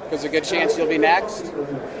me, because there's a good chance you'll be next.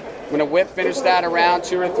 I'm going to whip finish that around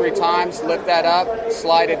 2 or 3 times, lift that up,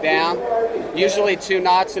 slide it down, usually 2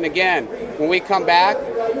 knots, and again, when we come back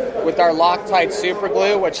with our Loctite super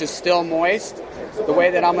glue, which is still moist, the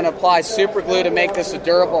way that I'm going to apply super glue to make this a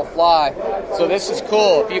durable fly. So this is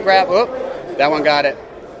cool. If you grab, that one got it.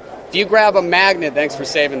 If you grab a magnet, thanks for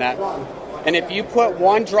saving that. And if you put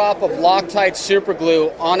 1 drop of Loctite super glue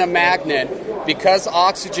on a magnet, because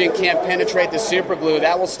oxygen can't penetrate the super glue,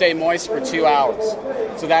 that will stay moist for 2 hours.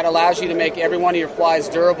 So that allows you to make every one of your flies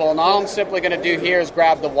durable. And all I'm simply going to do here is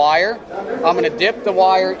grab the wire. I'm going to dip the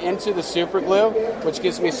wire into the super glue, which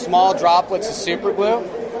gives me small droplets of super glue.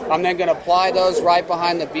 I'm then going to apply those right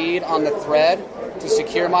behind the bead on the thread to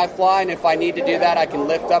secure my fly, and if I need to do that, I can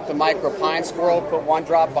lift up the micro pine squirrel, put 1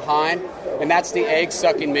 drop behind, and that's the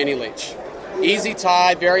egg-sucking mini leech. Easy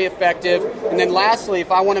tie, very effective. And then lastly,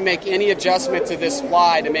 if I want to make any adjustment to this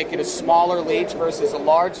fly to make it a smaller leech versus a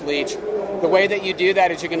large leech, the way that you do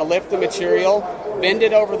that is you're going to lift the material, bend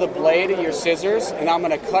it over the blade of your scissors, and I'm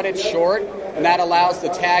going to cut it short, and that allows the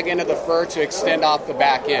tag end of the fur to extend off the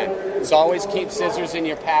back end. So always keep scissors in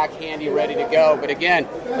your pack handy, ready to go. But again,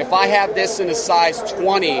 if I have this in a size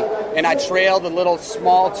 20 and I trail the little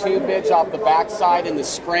small tubage off the backside in the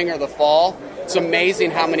spring or the fall, it's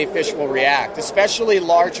amazing how many fish will react, especially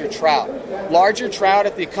larger trout. Larger trout,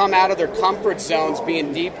 if they come out of their comfort zones,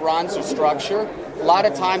 being deep runs or structure, a lot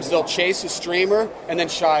of times they'll chase a streamer and then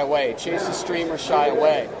shy away. Chase a streamer, shy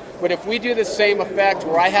away. But if we do the same effect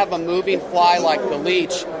where I have a moving fly like the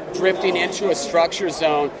leech drifting into a structure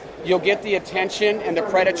zone, you'll get the attention and the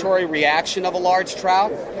predatory reaction of a large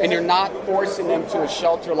trout, and you're not forcing them to a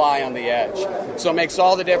shelter lie on the edge. So it makes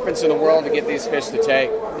all the difference in the world to get these fish to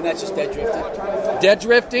take. And that's just dead drifting? Dead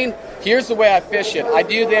drifting, here's the way I fish it. I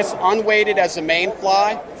do this unweighted as a main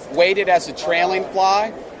fly, weighted as a trailing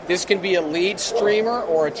fly. This can be a lead streamer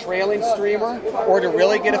or a trailing streamer, or to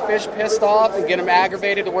really get a fish pissed off and get them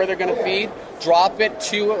aggravated to where they're going to feed, drop it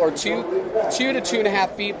 2 to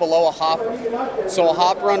 2.5 feet below a hopper. So a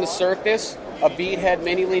hopper on the surface, a beadhead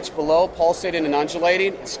mini leech below, pulsating and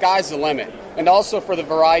undulating, sky's the limit. And also for the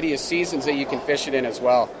variety of seasons that you can fish it in as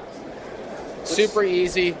well. Super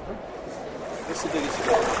easy. What's the biggest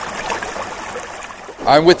fish?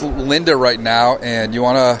 I'm with Linda right now, and you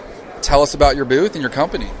want to tell us about your booth and your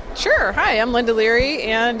company? Sure. Hi, I'm Linda Leary,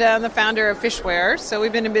 and I'm the founder of Fishware. So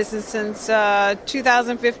we've been in business since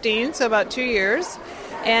 2015, so about 2 years.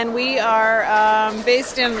 And we are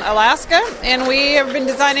based in Alaska, and we have been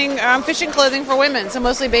designing fishing clothing for women. So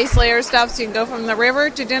mostly base layer stuff, so you can go from the river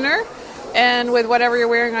to dinner, and with whatever you're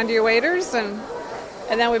wearing under your waders. And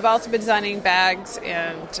then we've also been designing bags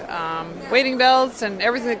and wading belts and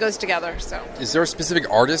everything that goes together. So, is there a specific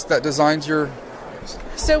artist that designs your?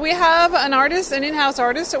 So we have an in-house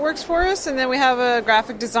artist that works for us, and then we have a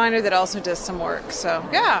graphic designer that also does some work. So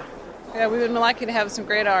yeah, we've been lucky to have some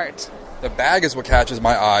great art. The bag is what catches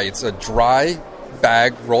my eye. It's a dry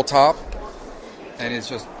bag roll top, and it's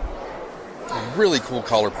just really cool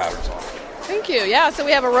color patterns on it. Thank you. Yeah, so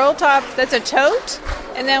we have a roll top that's a tote,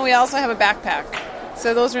 and then we also have a backpack.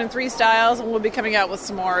 So those are in 3 styles, and we'll be coming out with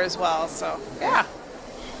some more as well. So yeah.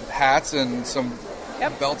 Hats and some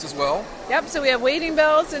belts as well. Yep, so we have wading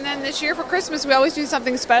belts, and then this year for Christmas we always do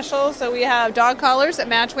something special. So we have dog collars that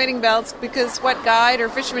match wading belts, because what guide or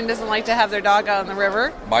fisherman doesn't like to have their dog out on the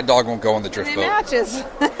river? My dog won't go on the drift boat. It matches.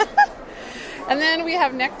 And then we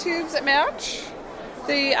have neck tubes that match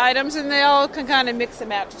the items, and they all can kind of mix and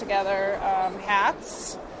match together.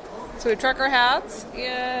 Hats. So we have trucker hats,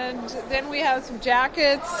 and then we have some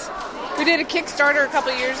jackets. We did a Kickstarter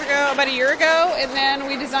about a year ago, and then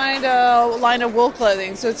we designed a line of wool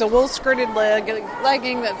clothing. So it's a wool skirted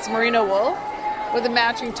legging that's merino wool with a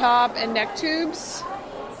matching top and neck tubes.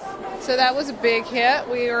 So that was a big hit.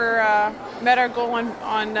 We met our goal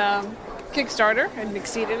on Kickstarter and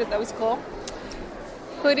exceeded it. That was cool.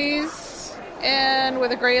 Hoodies and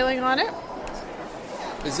with a grayling on it.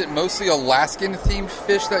 Is it mostly Alaskan-themed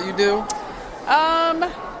fish that you do?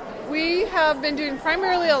 We have been doing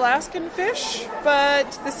primarily Alaskan fish,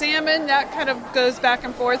 but the salmon, that kind of goes back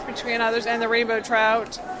and forth between others, and the rainbow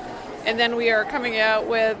trout. And then we are coming out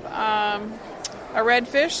with a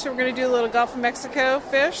redfish, so we're going to do a little Gulf of Mexico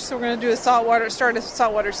fish. So we're going to do start a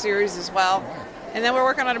saltwater series as well. And then we're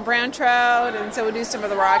working on a brown trout, and so we'll do some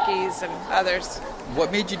of the Rockies and others.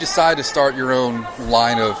 What made you decide to start your own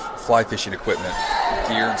line of fly fishing equipment,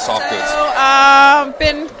 gear and soft goods?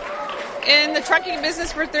 Been in the trucking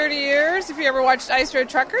business for 30 years. If you ever watched Ice Road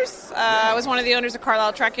Truckers, I was one of the owners of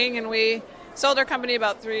Carlisle Trucking, and we sold our company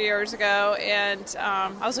about 3 years ago, and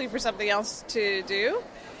I was looking for something else to do.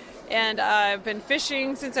 And I've been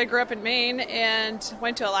fishing since I grew up in Maine and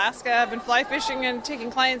went to Alaska. I've been fly fishing and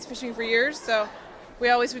taking clients fishing for years, so we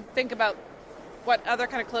always would think about what other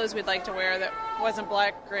kind of clothes we'd like to wear that wasn't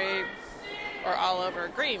black, gray, or all over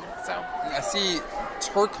green. So I see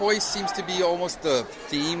turquoise seems to be almost the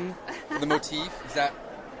theme, the motif. Is that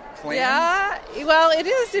planned? Yeah, well, it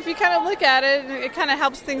is. If you kind of look at it, it kind of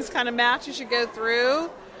helps things kind of match as you go through.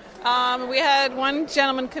 We had one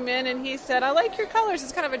gentleman come in and he said, "I like your colors.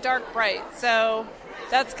 It's kind of a dark bright." So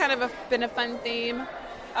that's kind of been a fun theme.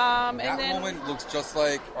 That woman looks just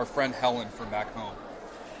like our friend Helen from back home.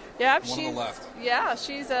 Yeah, on the left. Yeah,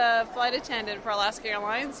 she's a flight attendant for Alaska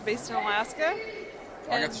Airlines, based in Alaska.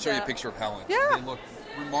 I got to show you a picture of Helen. Yeah. They look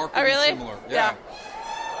remarkably similar. Yeah.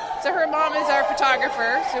 So her mom is our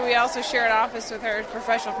photographer, so we also share an office with her,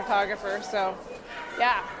 professional photographer. So,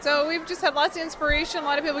 yeah. So we've just had lots of inspiration, a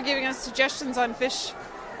lot of people giving us suggestions on fish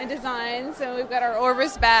and designs. So we've got our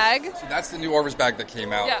Orvis bag. So that's the new Orvis bag that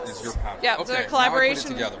came out. Yes. Is your pouch. Yeah, okay, so a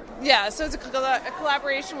collaboration. Now I put it together. Yeah, so it's a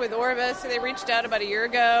collaboration with Orvis. So they reached out about a year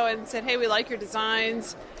ago and said, "Hey, we like your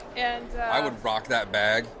designs." And I would rock that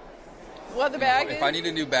bag. What the bag is? If I need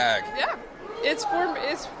a new bag. Yeah,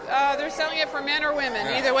 they're selling it for men or women,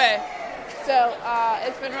 Yeah. either way. So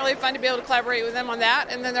it's been really fun to be able to collaborate with them on that,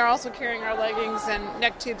 and then they're also carrying our leggings and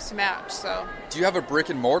neck tubes to match. So, do you have a brick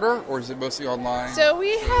and mortar, or is it mostly online? So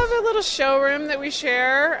we have a little showroom that we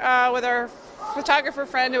share with our photographer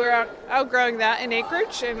friend, who are outgrowing that in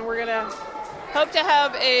Acreage, and we're gonna hope to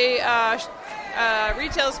have a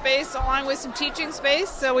retail space along with some teaching space.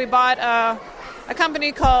 So we bought a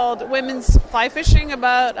company called Women's Fly Fishing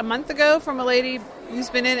about a month ago from a lady who's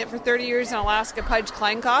been in it for 30 years in Alaska, Pudge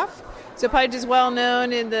Kleinkoff. So Pudge is well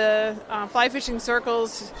known in the fly fishing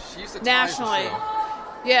circles nationally.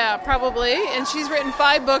 Yeah, probably. And she's written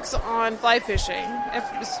 5 books on fly fishing,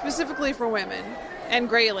 specifically for women, and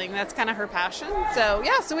grayling. That's kind of her passion. So,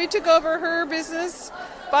 yeah, so we took over her business,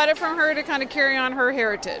 bought it from her to kind of carry on her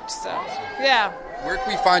heritage. So, yeah. Where can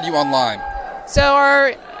we find you online? So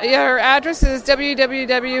our address is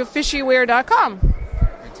www.fishyware.com.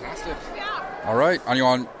 Fantastic. All right. Are you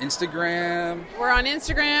on Instagram? We're on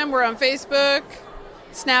Instagram. We're on Facebook.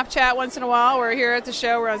 Snapchat once in a while. We're here at the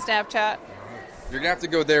show. We're on Snapchat. You're going to have to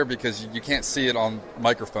go there because you can't see it on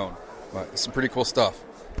microphone. But it's some pretty cool stuff.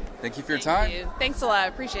 Thank you for your time. Thank you. Thanks a lot.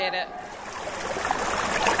 Appreciate it.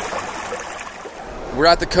 We're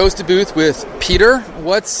at the Costa booth with Peter.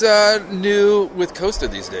 What's new with Costa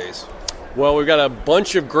these days? Well, we've got a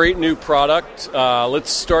bunch of great new product.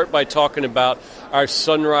 Let's start by talking about our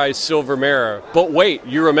Sunrise Silver Mirror. But wait,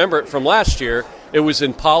 you remember it from last year. It was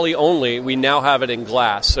in poly only. We now have it in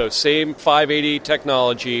glass. So same 580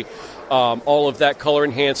 technology, all of that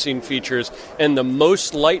color-enhancing features, and the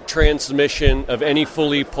most light transmission of any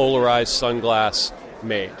fully polarized sunglass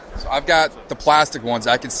made. So I've got the plastic ones.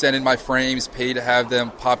 I can send in my frames, pay to have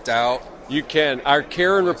them popped out. You can. Our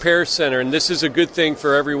care and repair center, and this is a good thing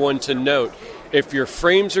for everyone to note, if your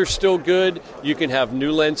frames are still good, you can have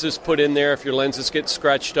new lenses put in there if your lenses get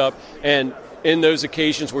scratched up. And in those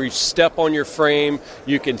occasions where you step on your frame,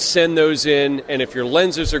 you can send those in. And if your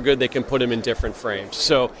lenses are good, they can put them in different frames.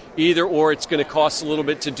 So either or, it's going to cost a little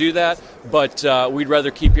bit to do that. But we'd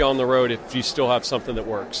rather keep you on the road if you still have something that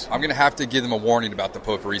works. I'm going to have to give them a warning about the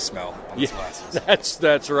potpourri smell on these glasses.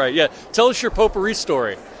 That's right. Yeah. Tell us your potpourri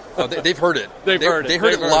story. Oh, they've heard it. They've heard it. They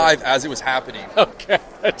heard it live as it was happening. Okay.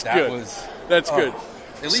 That's good. That's good.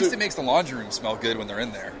 At least it makes the laundry room smell good when they're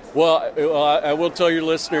in there. Well, I will tell your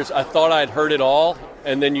listeners, I thought I'd heard it all,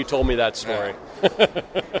 and then you told me that story. Yeah.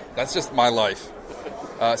 That's just my life.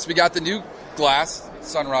 So we got the new glass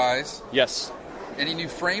Sunrise. Yes. Any new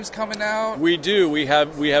frames coming out? We do. We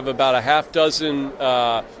have about a half dozen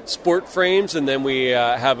sport frames, and then we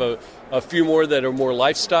have a few more that are more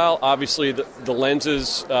lifestyle. Obviously, the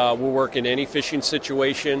lenses will work in any fishing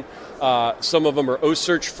situation. Some of them are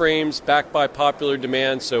O-Search frames backed by popular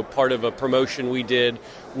demand, so part of a promotion we did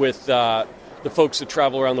with the folks that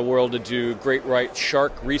travel around the world to do great white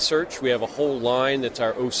shark research. We have a whole line that's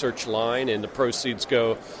our O-Search line, and the proceeds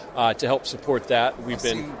go to help support that. I've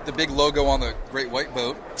seen the big logo on the great white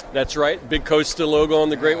boat. That's right, big Costa logo on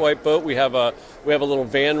the great white boat. We have a little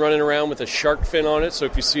van running around with a shark fin on it, so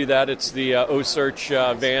if you see that, it's the O-Search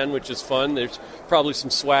van, which is fun. There's probably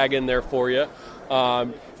some swag in there for you.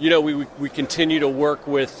 We continue to work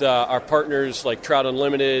with our partners like Trout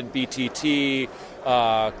Unlimited, BTT,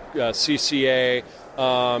 CCA,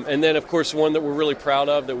 and then, of course, one that we're really proud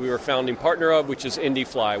of that we were a founding partner of, which is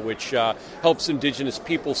IndieFly, which helps Indigenous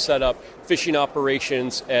people set up fishing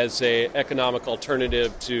operations as an economic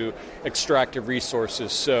alternative to extractive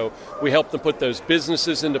resources. So we help them put those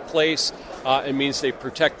businesses into place. It means they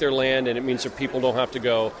protect their land, and it means their people don't have to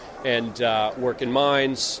go and work in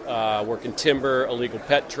mines, work in timber, illegal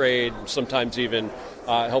pet trade, sometimes even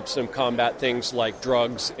helps them combat things like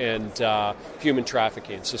drugs and human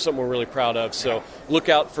trafficking. So something we're really proud of. So look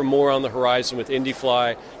out for more on the horizon with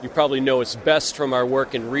IndieFly. You probably know us best from our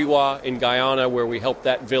work in Rewa in Guyana, where we helped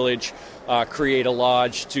that village create a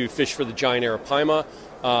lodge to fish for the giant arapaima.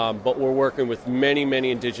 But we're working with many,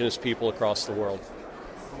 many Indigenous people across the world.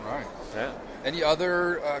 All right. Yeah. Any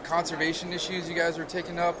other conservation issues you guys are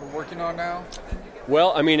taking up or working on now?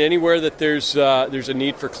 Well, I mean, anywhere that there's a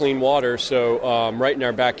need for clean water. So right in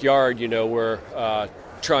our backyard, we're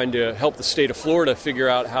trying to help the state of Florida figure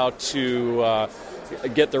out how to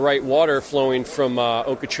get the right water flowing from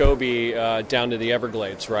Okeechobee down to the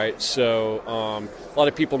Everglades, right? So a lot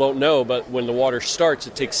of people don't know, but when the water starts,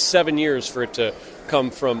 it takes 7 years for it to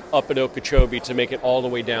come from up at Okeechobee to make it all the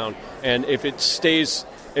way down. And if it stays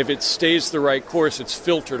the right course, it's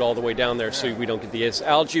filtered all the way down there, so we don't get these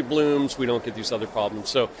algae blooms, we don't get these other problems.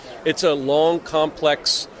 So it's a long,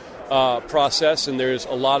 complex process, and there's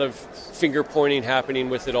a lot of finger pointing happening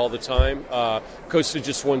with it all the time. Costa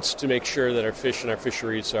just wants to make sure that our fish and our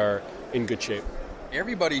fisheries are in good shape.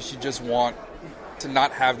 Everybody should just want to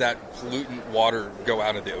not have that pollutant water go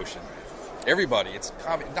out of the ocean. Everybody, it's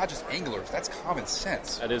common, not just anglers. That's common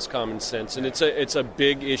sense. That is common sense, and it's a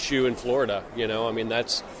big issue in Florida. I mean,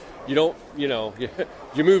 you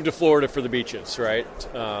move to Florida for the beaches, right?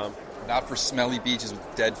 Not for smelly beaches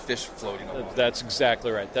with dead fish floating over. That's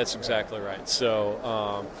exactly right.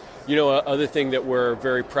 So, other thing that we're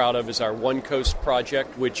very proud of is our One Coast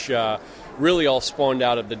project, which really all spawned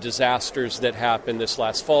out of the disasters that happened this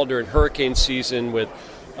last fall during hurricane season with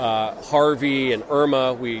Harvey and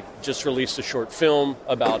Irma. We just released a short film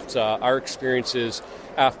about our experiences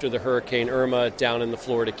after the Hurricane Irma down in the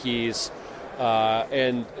Florida Keys. I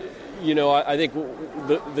think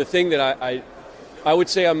the thing that I would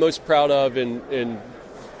say I'm most proud of in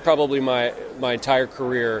probably my entire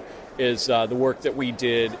career is the work that we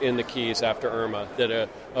did in the Keys after Irma.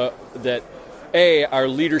 That our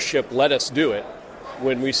leadership let us do it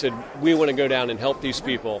when we said we want to go down and help these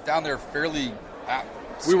people. Down there fairly...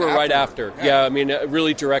 We were right after. Yeah, I mean,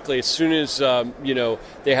 really directly. As soon as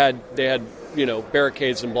they had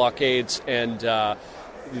barricades and blockades, and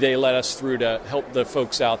they let us through to help the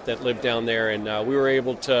folks out that lived down there, and we were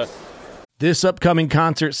able to. This upcoming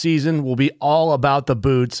concert season will be all about the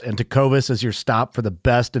boots, and Tecovas is your stop for the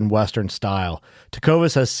best in Western style.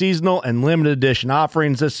 Tecovas has seasonal and limited edition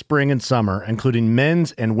offerings this spring and summer, including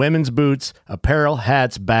men's and women's boots, apparel,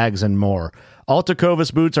 hats, bags, and more. All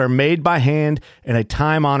Tecovas boots are made by hand in a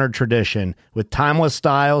time-honored tradition with timeless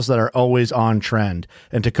styles that are always on trend.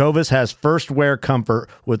 And Tecovas has first wear comfort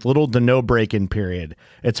with little to no break-in period.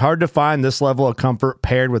 It's hard to find this level of comfort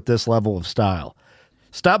paired with this level of style.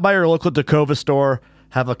 Stop by your local Tecovas store,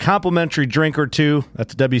 have a complimentary drink or two,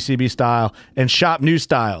 that's WCB style, and shop new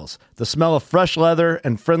styles. The smell of fresh leather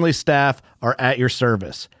and friendly staff are at your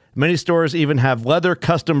service. Many stores even have leather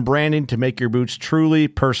custom branding to make your boots truly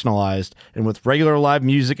personalized. And with regular live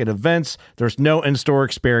music and events, there's no in-store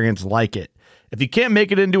experience like it. If you can't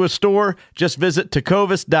make it into a store, just visit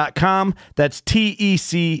Tecovas.com. That's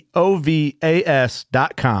TECOVAS.com.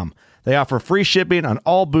 They offer free shipping on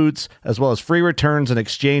all boots, as well as free returns and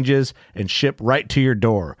exchanges, and ship right to your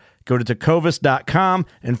door. Go to Tecovas.com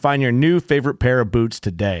and find your new favorite pair of boots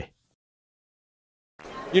today.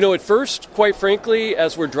 At first, quite frankly,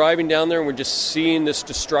 as we're driving down there and we're just seeing this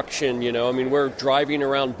destruction, we're driving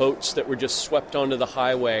around boats that were just swept onto the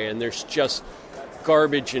highway, and there's just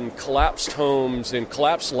garbage and collapsed homes and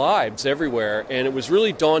collapsed lives everywhere. And it was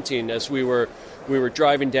really daunting as we were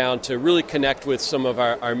driving down to really connect with some of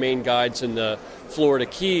our main guides in the Florida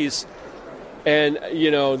Keys. And,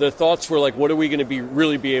 the thoughts were like, what are we going to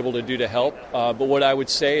really be able to do to help? But what I would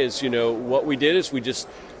say is, what we did is we just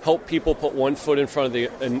helped people put one foot in front of the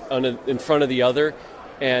other.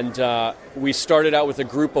 And we started out with a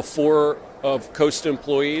group of 4 of Costa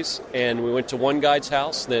employees, and we went to one guide's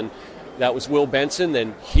house. Then that was Will Benson.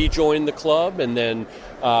 Then he joined the club, and then,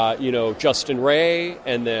 Justin Ray,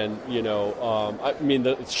 and then,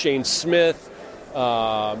 Shane Smith,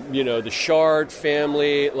 the Shard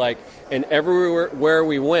family, and everywhere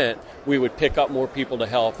we went, we would pick up more people to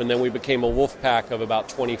help, and then we became a wolf pack of about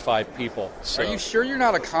 25 people. So. Are you sure you're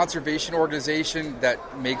not a conservation organization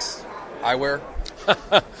that makes eyewear?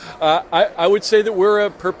 I would say that we're a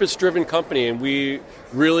purpose-driven company, and we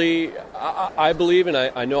really, I believe, and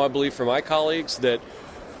I know I believe for my colleagues, that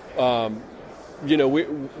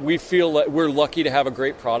we feel that we're lucky to have a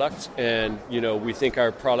great product, and we think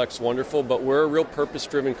our product's wonderful, but we're a real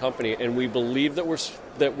purpose-driven company, and we believe that we're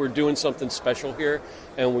doing something special here,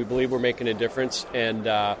 and we believe we're making a difference. And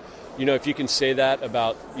if you can say that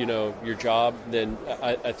about your job, then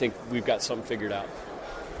I think we've got something figured out.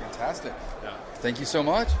 Fantastic. Yeah. Thank you so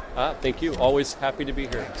much. Thank you. Always happy to be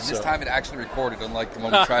here. And this time it actually recorded, unlike the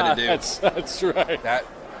one we tried to do. That's right.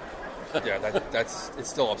 It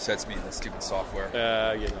still upsets me, the stupid software.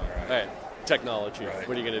 Right. Hey, technology. Right.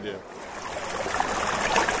 What are you going to do?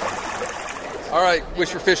 All right, Wish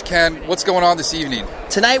for Fish Ken, what's going on this evening?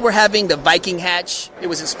 Tonight we're having the Viking Hatch. It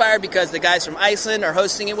was inspired because the guys from Iceland are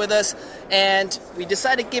hosting it with us, and we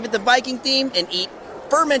decided to give it the Viking theme and eat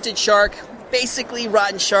fermented shark, basically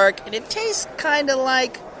rotten shark, and it tastes kind of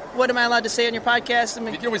like, what am I allowed to say on your podcast?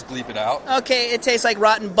 You can always bleep it out. Okay, it tastes like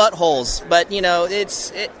rotten buttholes, but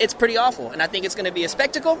it's pretty awful, and I think it's going to be a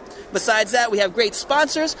spectacle. Besides that, we have great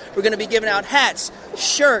sponsors. We're going to be giving out hats,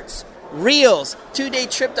 shirts, reels, 2-day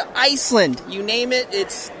trip to Iceland. You name it,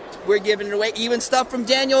 we're giving it away. Even stuff from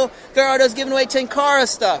Daniel Garardo's giving away Tenkara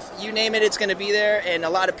stuff. You name it, it's going to be there, and a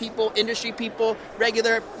lot of people, industry people,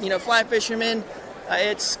 regular, fly fishermen.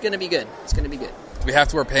 It's going to be good. It's going to be good. Do we have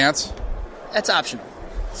to wear pants? That's optional.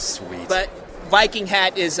 Sweet. But Viking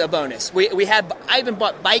hat is a bonus. I even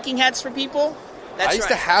bought Viking hats for people. I used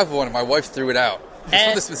to have one, and my wife threw it out. It was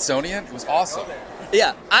from the Smithsonian. It was awesome.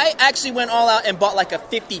 Yeah, I actually went all out and bought like a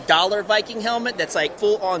 $50 Viking helmet that's like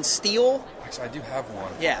full on steel. Actually, I do have one.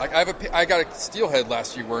 Yeah. I got a steelhead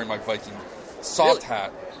last year wearing my Viking soft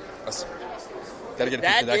hat. Got to get a picture of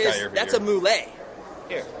that guy every year. That's a moulet.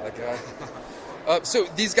 Here. That guy. So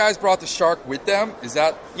these guys brought the shark with them? Is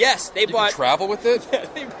that... Yes, they brought... You can travel with it? Yeah,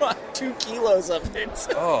 they brought 2 kilos of it.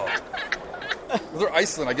 Oh. Well, they're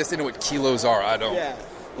Iceland. I guess they know what kilos are. I don't. Yeah.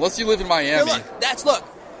 Unless you live in Miami. Look.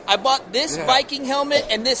 I bought this Viking helmet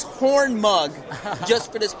and this horn mug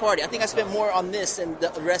just for this party. I think I spent more on this than the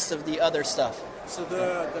rest of the other stuff. So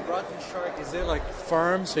the rotten shark, is it like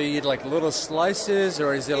firm, so you eat like little slices,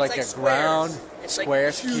 or is it like a ground,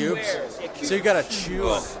 squares, cubes? Yeah, cubes? So you gotta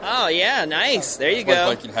chew it. Oh yeah, nice. There you go. go.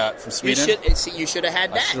 Viking hat from Sweden. You should have had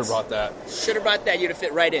that. I should have brought that. Should have brought that. You'd have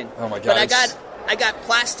fit right in. Oh my god. But I got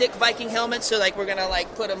plastic Viking helmets, so like we're gonna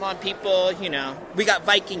like put them on people. We got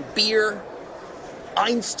Viking beer.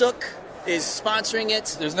 Einstück is sponsoring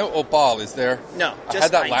it. There's no Opal, is there? No, I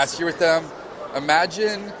had that last year with them.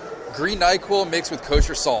 Imagine green NyQuil mixed with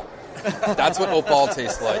kosher salt. That's what Opal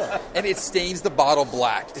tastes like. And it stains the bottle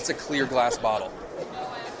black. It's a clear glass bottle.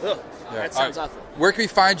 Ugh, that sounds awful. Where can we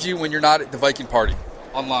find you when you're not at the Viking party?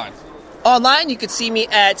 Online. Online, you can see me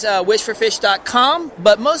at wishforfish.com,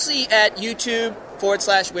 but mostly at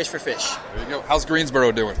YouTube/wishforfish. There you go. How's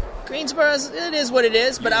Greensboro doing? Greensboro, it is what it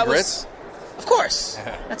is, but I was... Grits? Of course.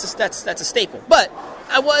 That's a staple. But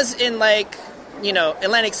I was in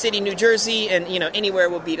Atlantic City, New Jersey, and anywhere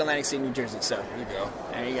will beat Atlantic City, New Jersey. So there you go.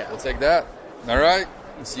 There you go. We'll take that. All right.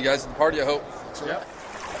 We'll see you guys at the party, I hope. Yeah.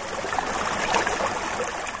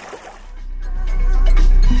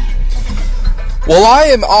 Well, I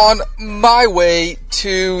am on my way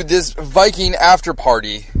to this Viking after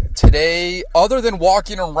party today. Other than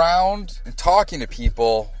walking around and talking to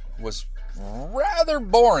people, was rather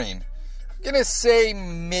boring. I'm going to say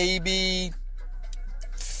maybe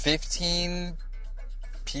 15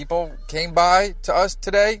 people came by to us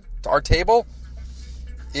today, to our table.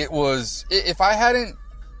 It was, if I hadn't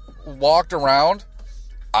walked around,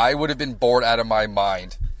 I would have been bored out of my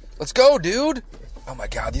mind. Let's go, dude. Oh my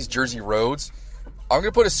God, these Jersey roads. I'm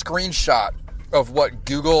going to put a screenshot of what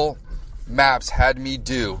Google Maps had me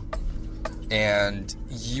do, and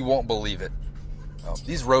you won't believe it. Oh,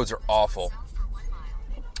 these roads are awful.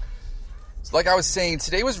 So like I was saying,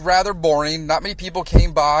 today was rather boring. Not many people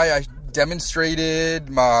came by. I demonstrated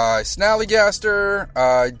my Snallygaster,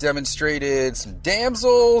 I demonstrated some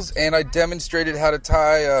damsels, and I demonstrated how to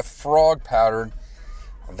tie a frog pattern.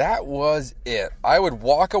 That was it. I would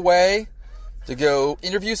walk away to go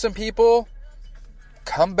interview some people,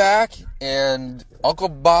 come back, and Uncle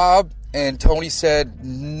Bob and Tony said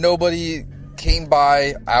nobody came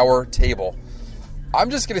by our table. I'm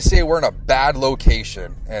just going to say we're in a bad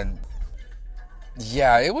location, and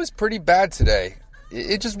yeah, it was pretty bad today.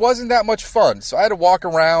 It just wasn't that much fun, so I had to walk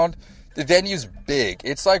around. The venue's big.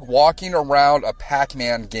 It's like walking around a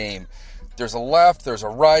Pac-Man game. There's a left, there's a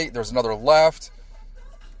right, there's another left,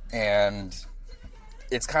 and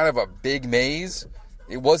it's kind of a big maze.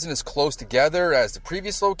 It wasn't as close together as the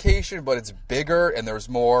previous location, but it's bigger and there's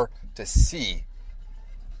more to see.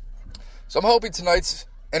 So I'm hoping tonight's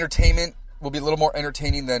entertainment will be a little more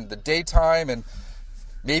entertaining than the daytime, and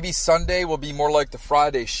maybe Sunday will be more like the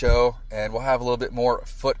Friday show, and we'll have a little bit more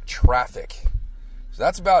foot traffic. So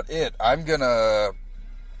that's about it. I'm going to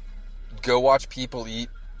go watch people eat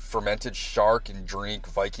fermented shark and drink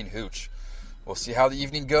Viking hooch. We'll see how the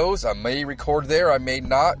evening goes. I may record there, I may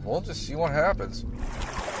not. We'll just see what happens.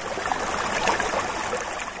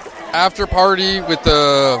 After party with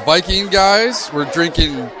the Viking guys. We're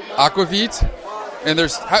drinking aquavit. And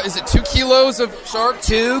there's, is it 2 kilos of shark?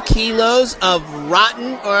 2 kilos of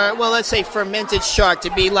rotten, or, well, let's say fermented shark,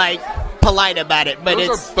 to be, like, polite about it. But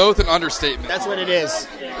those are both an understatement. That's what it is.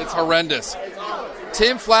 It's horrendous.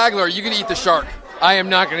 Tim Flagler, are you going to eat the shark? I am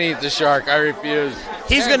not going to eat the shark. I refuse.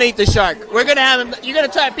 He's going to eat the shark. We're going to have him. You're going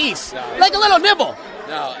to try a piece. No. Like a little nibble.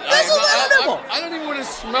 No. Just a little nibble. I don't even want to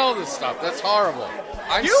smell this stuff. That's horrible.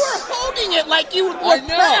 You were holding it like you were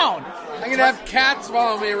proud. I'm going to have cats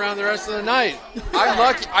follow me around the rest of the night. I'm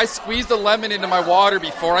lucky. I squeezed a lemon into my water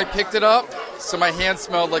before I picked it up, so my hands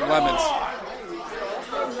smelled like lemons.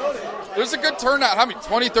 There's a good turnout. How many?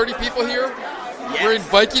 20, 30 people here? Yes. We're in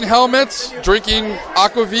Viking helmets, drinking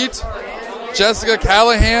aquavit. Jessica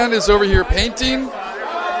Callahan is over here painting.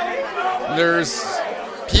 There's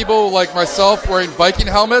people like myself wearing Viking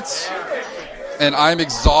helmets, and I'm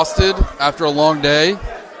exhausted after a long day.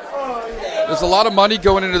 There's a lot of money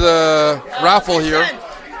going into the raffle here.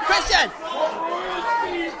 Christian!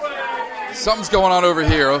 Something's going on over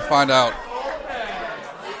here. We'll find out.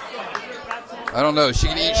 I don't know. Is she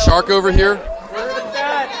going to eat shark over here?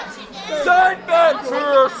 Side bets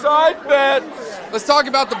here. Side bets. Let's talk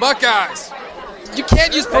about the Buckeyes. You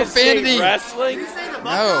can't use profanity. Wrestling?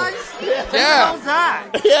 No. Yeah.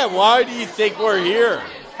 Yeah, why do you think we're here?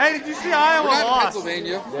 Hey, did you see Iowa We're not lost? in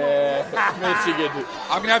Pennsylvania. Yeah, Michigan.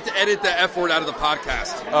 I'm going to have to edit the F word out of the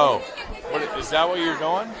podcast. Oh, is that what you're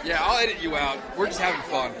doing? Yeah, I'll edit you out. We're just having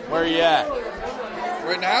fun. Where are you at?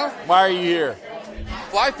 Right now? Why are you here?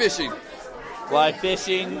 Fly fishing. Fly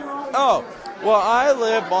fishing? Oh, well, I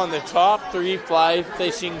live on the top 3 fly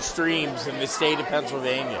fishing streams in the state of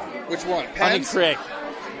Pennsylvania. Which one? Honey Creek.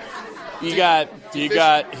 You got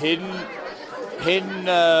Hidden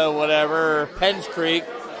whatever, Penns Creek.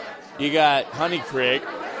 You got Honey Creek,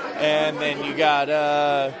 and then you got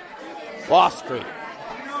Lost Creek.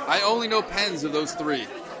 I only know Penns of those 3.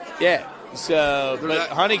 Yeah. So, but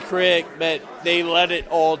Honey Creek, but they let it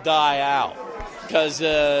all die out because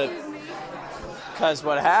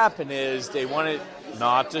what happened is they wanted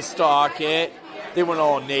not to stock it. They went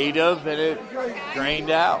all native, and it drained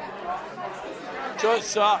out. So it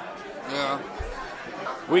sucked. Yeah.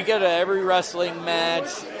 We go to every wrestling match,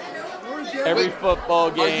 every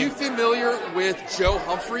football game. Are you familiar with Joe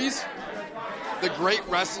Humphreys, the great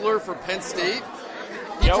wrestler for Penn State?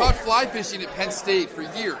 He taught fly fishing at Penn State for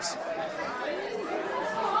years.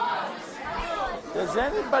 Does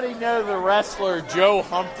anybody know the wrestler Joe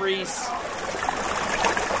Humphreys?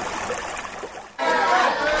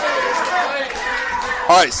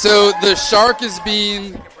 All right, so the shark is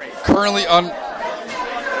being currently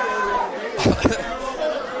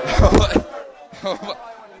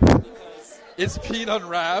it's being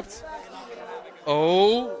unwrapped.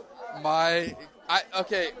 Oh my!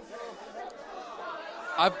 Okay.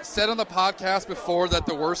 I've said on the podcast before that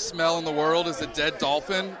the worst smell in the world is a dead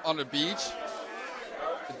dolphin on a beach.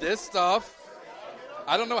 This stuff,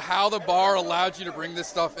 I don't know how the bar allowed you to bring this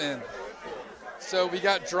stuff in. So we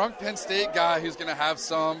got drunk Penn State guy who's going to have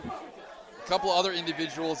some. A couple other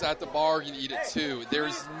individuals at the bar are going to eat it too.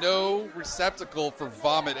 There's no receptacle for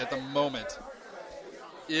vomit at the moment.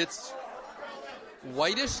 It's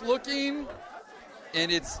whitish looking,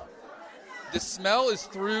 and the smell is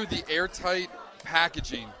through the airtight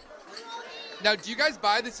packaging. Now, do you guys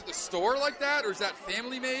buy this at the store like that, or is that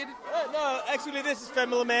family made? No, actually this is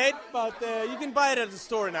family made, but you can buy it at the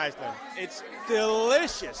store in Iceland. It's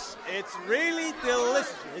delicious. It's really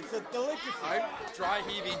delicious. It's a delicious. I'm dry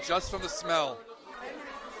heaving just from the smell.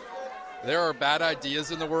 There are bad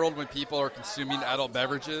ideas in the world when people are consuming adult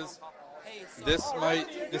beverages. This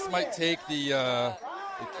might take the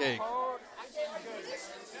cake.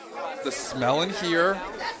 The smell in here,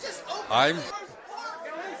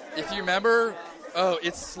 if you remember,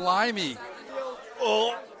 it's slimy.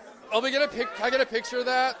 Oh, can I get a picture of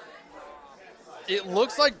that? It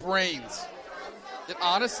looks like brains. It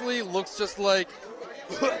honestly looks just like.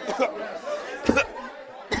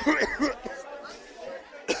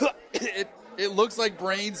 It looks like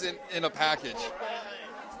brains in a package.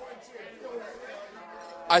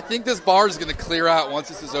 I think this bar is going to clear out once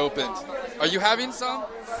this is opened. Are you having some?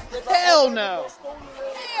 Hell no.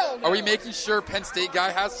 Are we making sure Penn State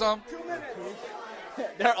guy has some?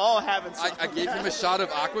 They're all having some. I gave him a shot of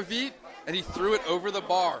Aquavit, and he threw it over the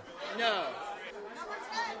bar. No.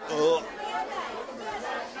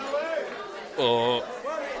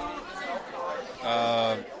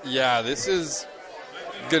 Yeah, this is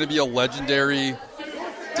going to be a legendary,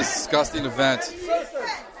 disgusting event.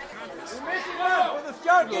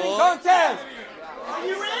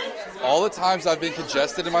 All the times I've been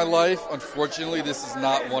congested in my life, unfortunately, this is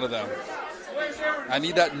not one of them. I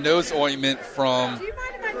need that nose ointment from...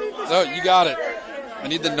 No, you got it. I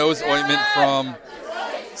need the nose ointment from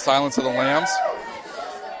Silence of the Lambs.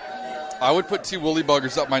 I would put 2 woolly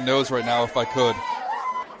buggers up my nose right now if I could.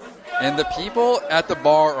 And the people at the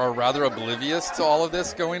bar are rather oblivious to all of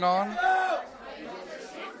this going on.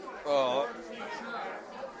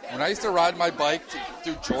 When I used to ride my bike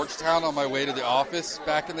through Georgetown on my way to the office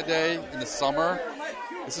back in the day, in the summer,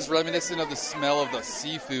 this is reminiscent of the smell of the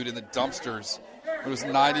seafood in the dumpsters. It was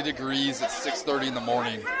 90 degrees at 6:30 in the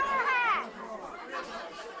morning.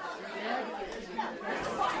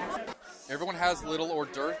 Everyone has little hors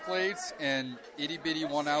d'oeuvre plates and itty-bitty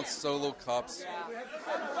 1-ounce solo cups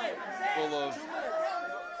full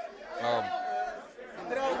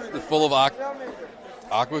of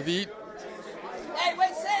Aquavit. Hey,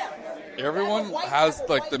 wait, Sam! Everyone has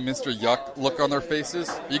like the Mr. Yuck look on their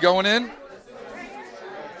faces. You going in?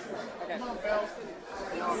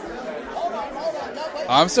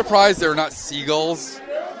 I'm surprised there are not seagulls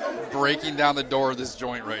breaking down the door of this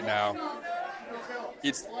joint right now.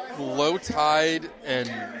 It's low tide,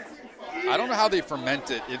 and I don't know how they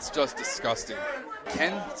ferment it. It's just disgusting.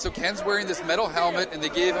 Ken's wearing this metal helmet, and they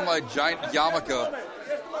gave him a giant yarmulke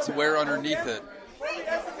to wear underneath it.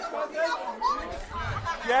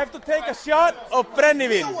 You have to take a shot of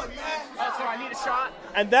brennivin. So I need a shot?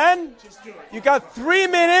 And then you got 3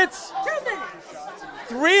 minutes. 2 minutes.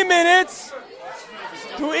 3 minutes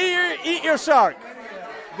to eat your shark.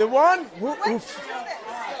 The one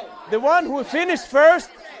who finished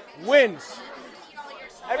first wins.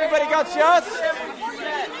 Everybody got shots?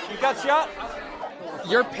 You got shot?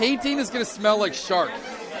 Your painting is going to smell like shark. Who's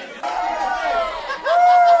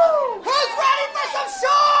ready for some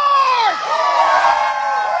shark?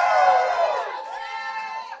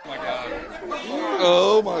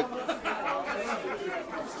 Oh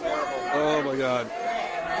my God.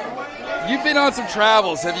 You've been on some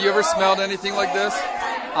travels. Have you ever smelled anything like this?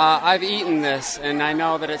 I've eaten this, and I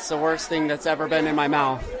know that it's the worst thing that's ever been in my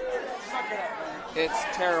mouth. It's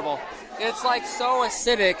terrible. It's like so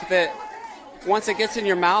acidic that once it gets in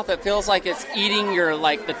your mouth, it feels like it's eating your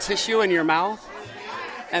the tissue in your mouth,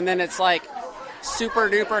 and then it's like super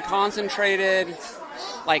duper concentrated,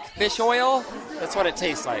 like fish oil. That's what it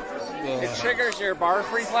tastes like. It triggers your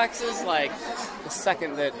barf reflexes like the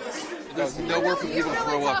second that. There's nowhere for people to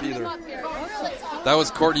throw up either. That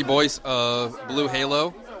was Courtney Boyce of Blue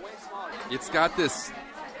Halo. It's got this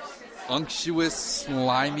unctuous,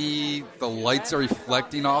 slimy, the lights are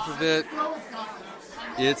reflecting off of it.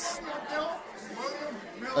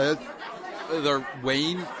 They're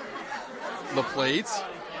weighing the plates.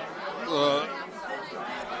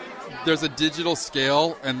 There's a digital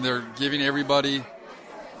scale, and they're giving everybody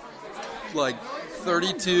like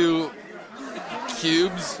 32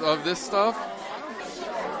 cubes of this stuff.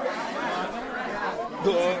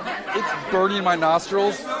 It's burning my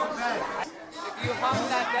nostrils. If you hung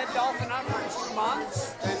that dead dolphin up for 2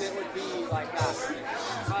 months, then it would be like that.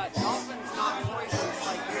 But dolphins not poisonous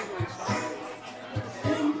like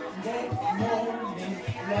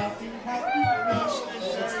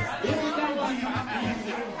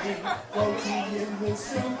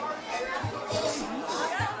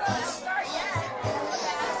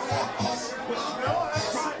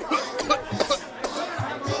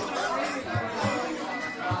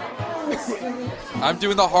I'm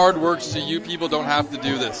doing the hard work so you people don't have to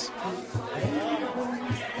do this.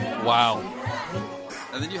 Wow.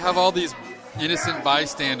 And then you have all these innocent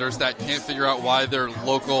bystanders that can't figure out why their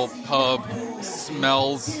local pub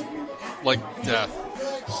smells like death.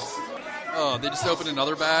 Oh, they just opened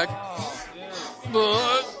another bag.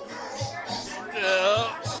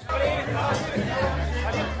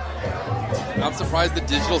 I'm surprised the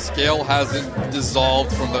digital scale hasn't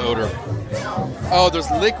dissolved from the odor. Oh, there's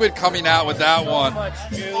liquid coming out with that one.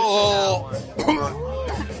 Oh,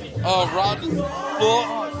 Rod.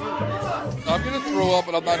 I'm going to throw up,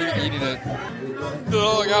 but I'm not even eating it.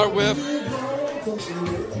 Oh, I got a whiff.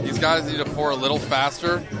 These guys need to pour a little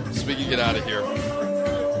faster so we can get out of here.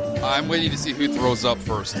 I'm waiting to see who throws up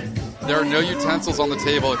first. There are no utensils on the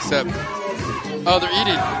table except... Oh, they're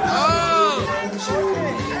eating. Oh!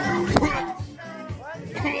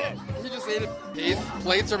 He just ate it.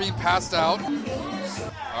 Plates are being passed out.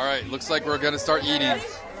 All right, looks like we're going to start eating.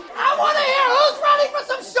 I want to hear who's ready for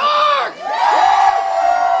some shark!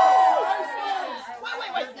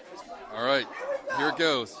 All right, here it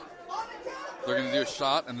goes. They're going to do a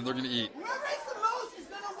shot, and then they're going to eat.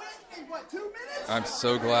 I'm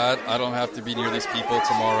so glad I don't have to be near these people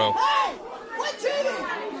tomorrow.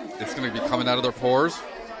 It's going to be coming out of their pores.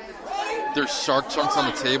 There's shark chunks on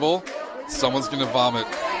the table. Someone's going to vomit.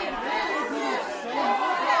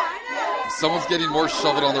 Someone's getting more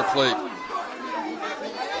shoveled on their plate.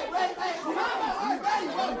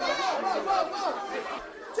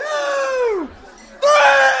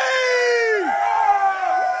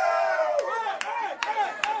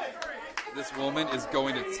 This woman is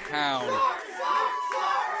going to town.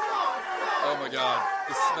 Oh my God,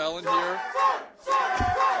 the smell in here.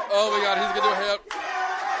 Oh my God, he's gonna do a hand.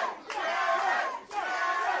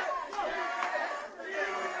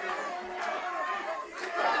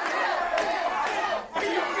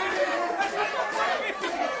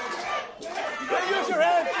 Use your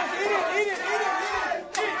hands. Eat it.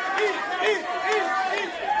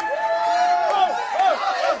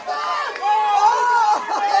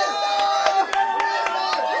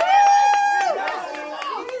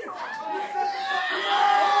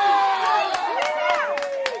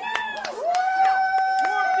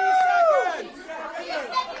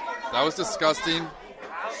 That was disgusting.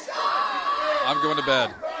 I'm going to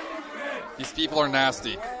bed. These people are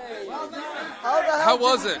nasty. How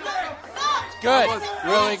was it? Good. Really What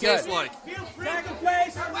does it good. taste like?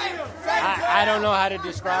 I don't know how to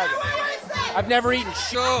describe it. I've never eaten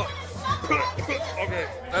shit. Okay,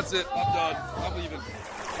 that's it. I'm done. I'm leaving.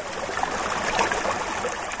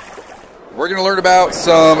 We're going to learn about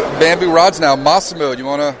some bamboo rods now. Massimo, do you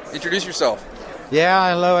want to introduce yourself?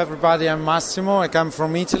 Yeah, hello everybody, I'm Massimo, I come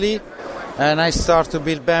from Italy and I started to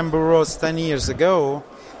build bamboo rods 10 years ago.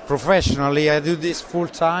 Professionally, I do this full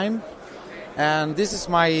time and this is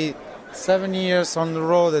my 7 years on the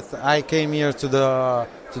road that I came here to the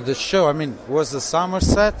show. I mean, it was the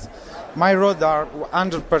Somerset. My rods are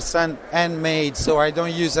 100% handmade, so I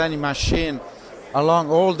don't use any machine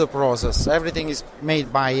along all the process. Everything is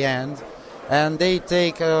made by hand and they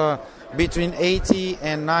take between 80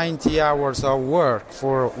 and 90 hours of work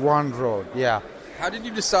for one rod. Yeah. How did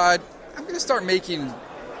you decide, I'm going to start making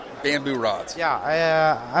bamboo rods?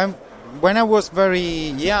 Yeah, when I was very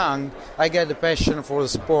young, I got a passion for the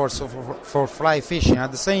sport, so for fly fishing.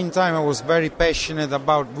 At the same time, I was very passionate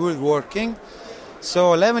about woodworking.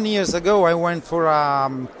 So 11 years ago, I went for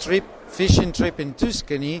a fishing trip in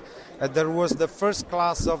Tuscany. There was the first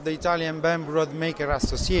class of the Italian Bamboo Rod Maker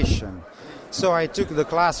Association. So I took the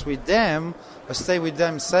class with them. I stayed with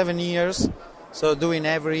them 7 years. So doing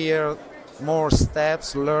every year more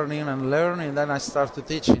steps, learning. Then I started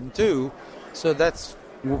teaching too. So that's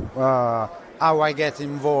how I get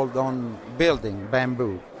involved on building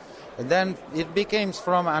bamboo. And then it became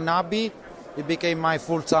from an hobby. It became my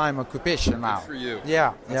full-time occupation now. Good for you.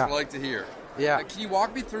 Yeah, That's what I like to hear. Yeah. Can you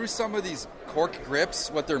walk me through some of these cork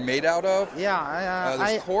grips, what they're made out of? Yeah.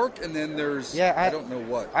 There's cork and then there's, I don't know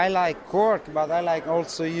what. I like cork, but I like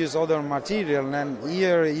also use other material. And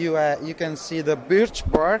here you can see the birch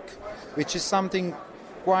bark, which is something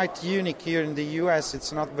quite unique here in the US.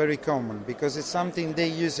 It's not very common because it's something they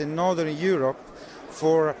use in Northern Europe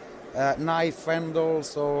for knife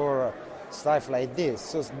handles or stuff like this.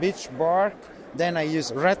 So it's birch bark. Then I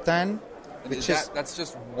use rattan. That's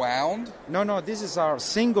just wound? No, this is our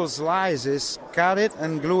single slices, cut it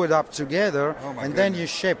and glue it up together, and then you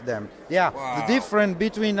shape them. Yeah, Wow. The difference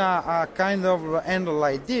between a kind of handle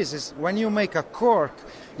like this is when you make a cork,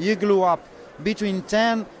 you glue up between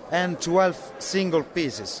 10 and 12 single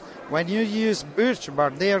pieces. When you use birch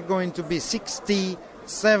bark, they are going to be 60,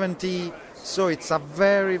 70, so it's a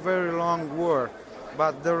very, very long work.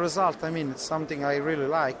 but the result, I mean, it's something I really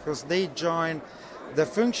like because they join the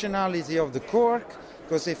functionality of the cork,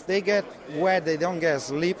 because if they get wet, they don't get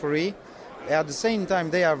slippery. At the same time,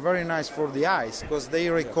 they are very nice for the eyes because they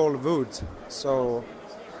recall wood. So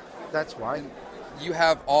that's why. You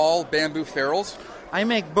have all bamboo ferrules? I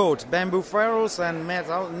make both bamboo ferrules and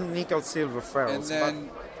metal nickel silver ferrules. And then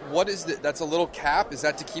what is that? That's a little cap? Is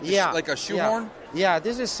that to keep like a shoehorn? Yeah,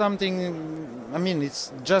 this is something, I mean,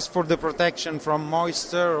 it's just for the protection from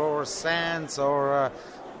moisture or sands or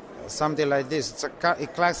something like this. It's a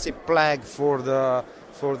classic plug for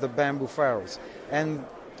the bamboo ferrules. And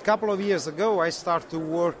a couple of years ago, I started to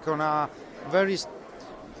work on a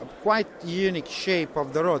quite unique shape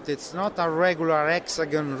of the rod. It's not a regular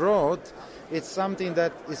hexagon rod. It's something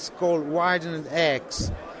that is called widened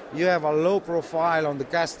X. You have a low profile on the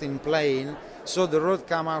casting plane, so the rod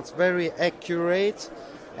comes out very accurate,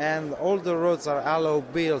 and all the rods are alloy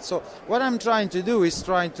built. So what I'm trying to do is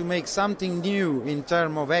trying to make something new in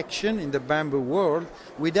terms of action in the bamboo world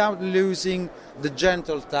without losing the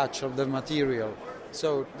gentle touch of the material.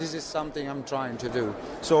 So this is something I'm trying to do.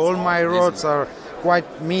 So all my rods are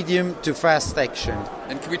quite medium to fast action.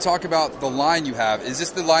 And can we talk about the line you have? Is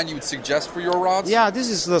this the line you would suggest for your rods? Yeah, this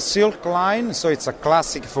is the Silk line, so it's a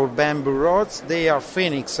classic for bamboo rods. They are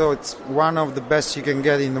Phoenix, so it's one of the best you can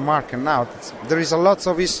get in the market now. There is a lot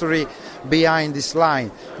of history behind this line.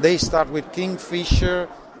 They start with Kingfisher,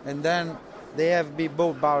 and then they have been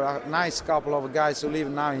bought by a nice couple of guys who live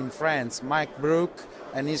now in France, Mike Brook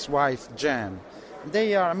and his wife Jan.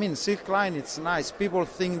 They are, I mean, Silk line, it's nice. People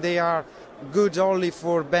think they are good only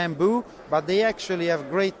for bamboo, but they actually have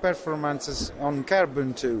great performances on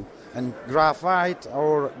carbon too, and graphite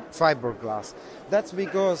or fiberglass. That's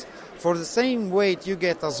because for the same weight you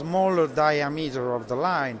get a smaller diameter of the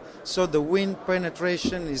line, so the wind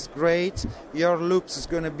penetration is great, your loops is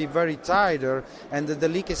going to be very tighter, and the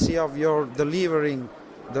delicacy of your delivering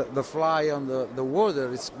the fly on the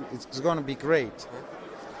water it's going to be great.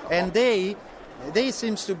 And they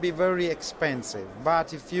seems to be very expensive,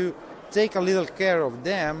 but if you take a little care of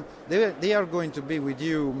them, they are going to be with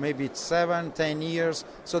you maybe 7-10 years,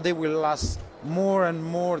 so they will last more and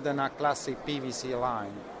more than a classic PVC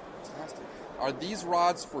line. Fantastic. Are these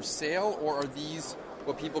rods for sale, or are these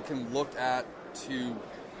what people can look at to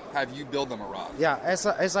have you build them a rod? Yeah,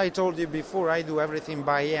 as I told you before, I do everything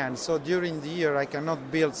by hand, so during the year I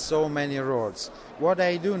cannot build so many rods. What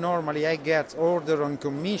I do normally, I get order on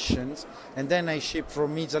commissions, and then I ship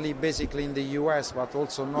from Italy, basically in the US, but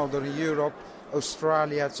also Northern Europe,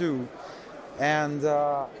 Australia too. And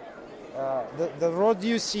the rod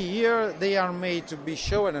you see here, they are made to be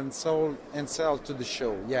shown and sold and sell to the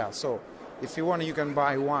show. Yeah, so if you want, you can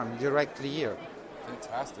buy one directly here.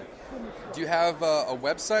 Fantastic. Do you have a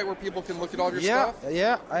website where people can look at all your stuff?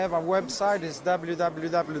 Yeah, I have a website. It's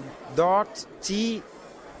www.t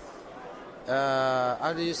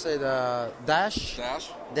how do you say the dash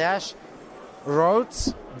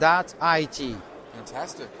roads.it.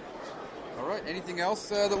 Fantastic. All right. Anything else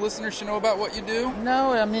the listeners should know about what you do?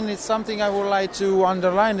 No, I mean, it's something I would like to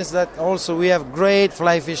underline is that also we have great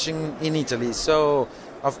fly fishing in Italy. So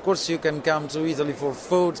of course you can come to Italy for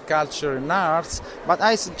food, culture and arts, but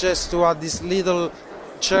I suggest to add this little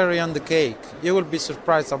cherry on the cake. You will be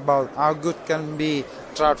surprised about how good can be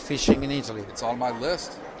trout fishing in Italy. It's on my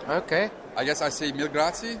list. Okay. I guess I say mille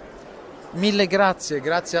grazie. Mille grazie,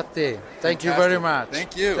 grazie a te. Thank you very much.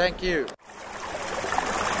 Thank you. Thank you.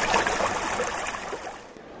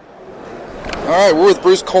 All right, we're with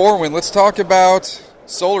Bruce Corwin. Let's talk about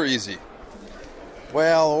Solar Easy.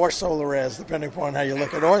 Well, or Solares, depending upon how you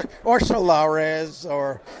look at it, or Solares,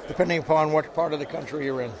 or depending upon what part of the country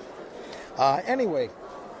you're in. Anyway,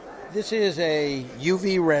 this is a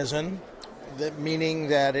UV resin, meaning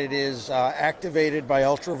that it is activated by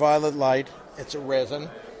ultraviolet light. It's a resin,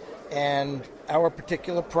 and our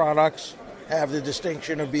particular products have the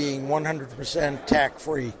distinction of being 100%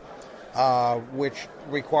 tack-free, which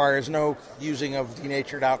requires no using of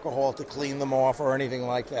denatured alcohol to clean them off or anything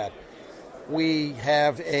like that. We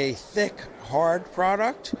have a thick, hard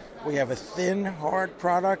product, we have a thin, hard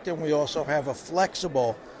product, and we also have a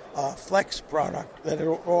flexible flex product that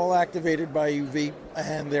are all activated by UV,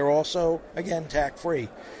 and they're also, again, tack-free.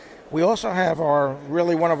 We also have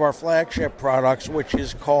one of our flagship products, which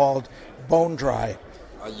is called Bone Dry.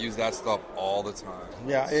 I use that stuff all the time.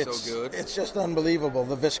 Yeah, it's so good. It's just unbelievable.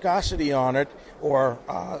 The viscosity on it, or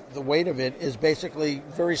the weight of it, is basically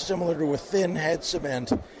very similar to a thin head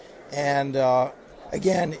cement. And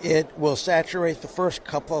again, it will saturate the first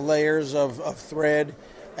couple of layers of thread,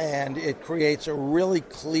 and it creates a really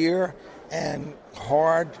clear and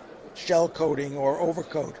hard shell coating or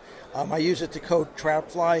overcoat I use it to coat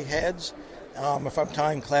trout fly heads. If I'm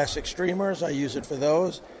tying classic streamers, I use it for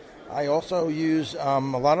those. I also use a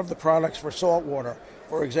lot of the products for saltwater.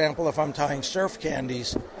 For example, if I'm tying surf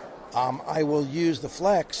candies, I will use the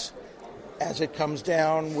flex as it comes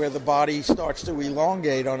down where the body starts to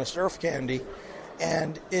elongate on a surf candy,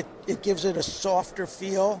 and it gives it a softer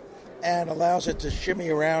feel and allows it to shimmy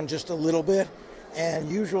around just a little bit. And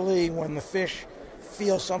usually when the fish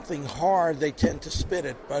feel something hard, they tend to spit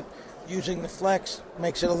it, but using the flex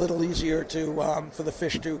makes it a little easier to for the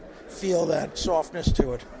fish to feel that softness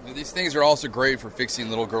to it. These things are also great for fixing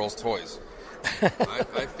little girls' toys.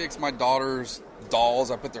 I fix my daughter's dolls.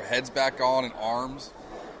 I put their heads back on and arms.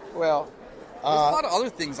 Well, there's a lot of other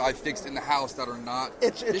things I fixed in the house that are not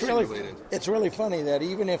fishing related. It's really funny that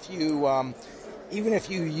even if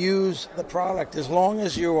you use the product, as long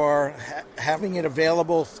as you are having it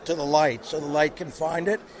available to the light, so the light can find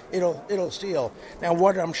it, it'll seal. Now,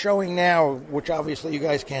 what I'm showing now, which obviously you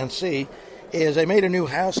guys can't see, is I made a new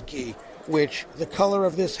house key, which the color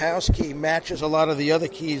of this house key matches a lot of the other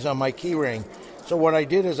keys on my key ring. So what I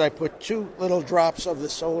did is I put 2 little drops of the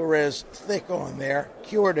Solaris thick on there,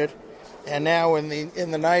 cured it, and now in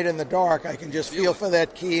the night in the dark, I can just feel for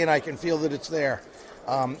that key and I can feel that it's there.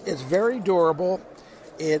 It's very durable.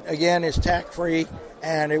 It, again, is tack-free,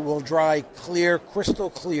 and it will dry clear,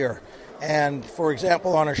 crystal clear. And, for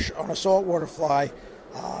example, on a saltwater fly,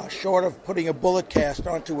 short of putting a bullet cast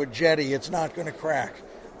onto a jetty, it's not going to crack.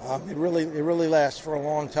 It really lasts for a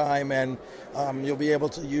long time, and you'll be able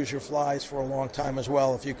to use your flies for a long time as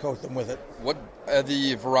well if you coat them with it. What are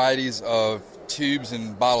the varieties of tubes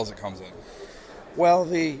and bottles it comes in? Well,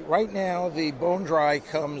 right now the Bone Dry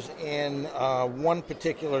comes in one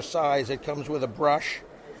particular size. It comes with a brush,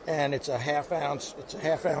 and it's a half ounce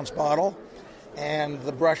bottle, and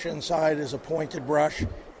the brush inside is a pointed brush,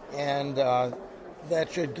 and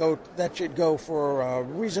that should go for a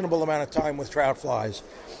reasonable amount of time with trout flies.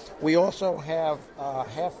 We also have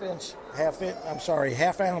half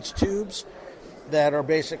ounce tubes that are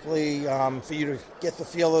basically for you to get the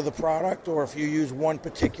feel of the product, or if you use one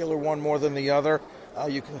particular one more than the other,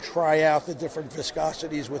 you can try out the different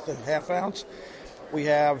viscosities with the half ounce. We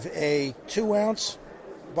have a 2 ounce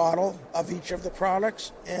bottle of each of the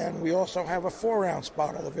products, and we also have a 4 ounce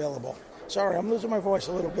bottle available. Sorry, I'm losing my voice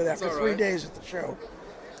a little bit after 3 days at the show.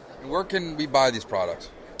 And where can we buy these products?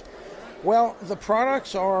 Well, the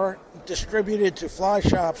products are distributed to fly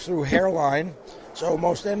shops through Hairline, so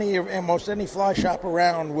most any fly shop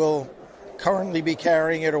around will currently be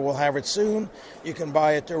carrying it or will have it soon. You can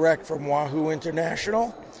buy it direct from Wahoo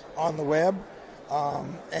International on the web,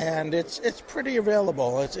 and it's pretty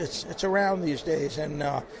available. It's around these days, and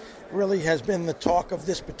really has been the talk of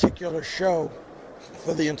this particular show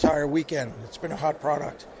for the entire weekend. It's been a hot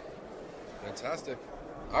product. Fantastic.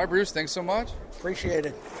 All right, Bruce, thanks so much. Appreciate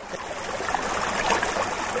it.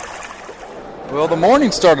 Well, the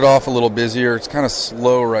morning started off a little busier. It's kind of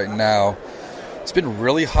slow right now. It's been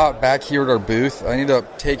really hot back here at our booth. I ended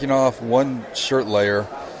up taking off one shirt layer.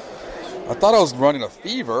 I thought I was running a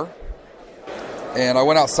fever, and I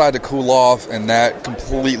went outside to cool off, and that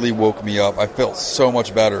completely woke me up. I felt so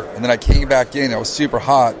much better. And then I came back in. I was super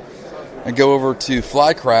hot. And go over to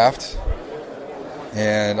Flycraft,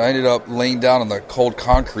 and I ended up laying down on the cold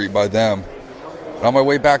concrete by them. And on my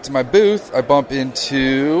way back to my booth, I bump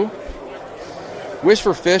into Wish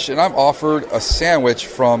for Fish, and I'm offered a sandwich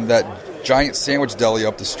from that giant sandwich deli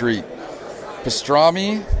up the street.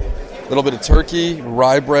 Pastrami, a little bit of turkey,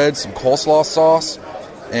 rye bread, some coleslaw sauce,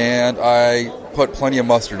 and I put plenty of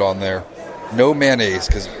mustard on there. No mayonnaise,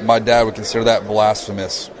 because my dad would consider that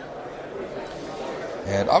blasphemous.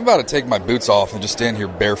 And I'm about to take my boots off and just stand here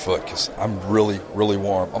barefoot because I'm really, really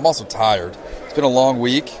warm. I'm also tired. It's been a long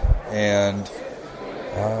week, and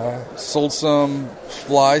sold some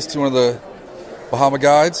flies to one of the Bahama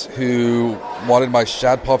guides who wanted my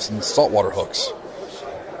shad puffs and saltwater hooks.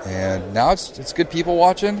 And now it's good people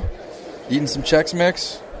watching, eating some Chex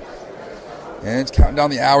Mix, and it's counting down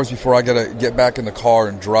the hours before I got to get back in the car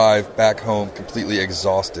and drive back home completely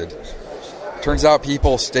exhausted. Turns out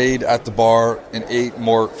people stayed at the bar and ate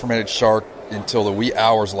more fermented shark until the wee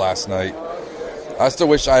hours last night. I still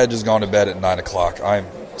wish I had just gone to bed at 9 o'clock. I'm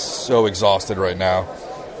so exhausted right now.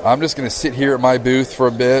 I'm just going to sit here at my booth for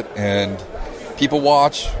a bit and people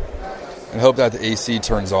watch and hope that the AC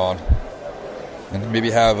turns on and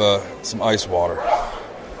maybe have some ice water.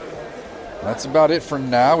 That's about it for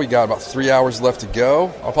now. We got about 3 hours left to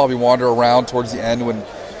go. I'll probably wander around towards the end when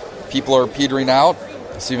people are petering out.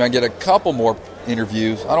 See if I can get a couple more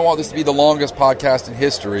interviews. I don't want this to be the longest podcast in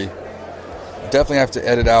history. I definitely have to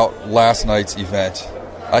edit out last night's event.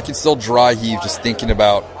 I can still dry heave just thinking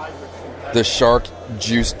about the shark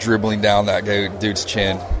juice dribbling down that dude's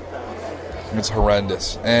chin. It's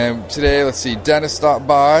horrendous. And today, let's see, Dennis stopped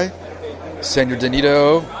by. Senor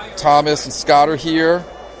Danito, Thomas, and Scott are here.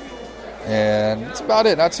 And that's about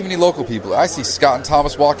it. Not too many local people. I see Scott and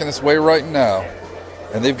Thomas walking this way right now.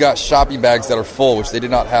 And they've got shopping bags that are full, which they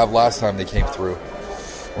did not have last time they came through.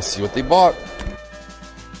 We'll see what they bought.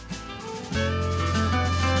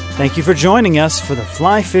 Thank you for joining us for the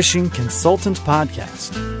Fly Fishing Consultant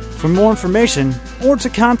Podcast. For more information or to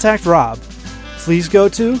contact Rob, please go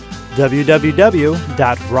to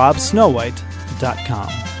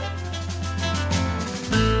www.robsnowhite.com.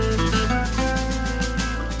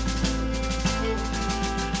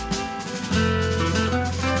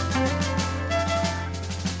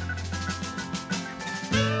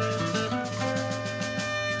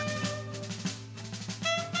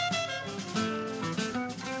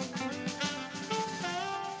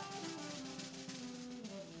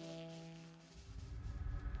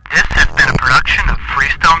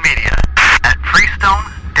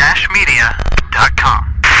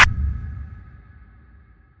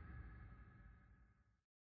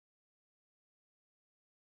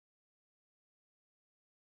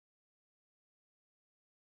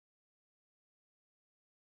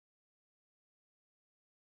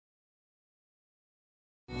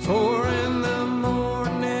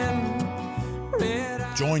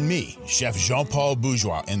 Join me, Chef Jean-Paul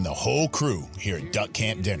Bourgeois, and the whole crew here at Duck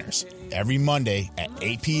Camp Dinners every Monday at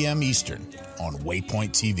 8 p.m. Eastern on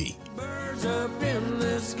Waypoint TV.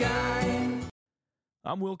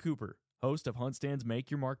 I'm Will Cooper, host of HuntStand's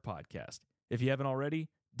Make Your Mark podcast. If you haven't already,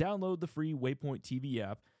 download the free Waypoint TV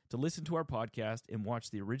app to listen to our podcast and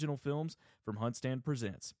watch the original films from HuntStand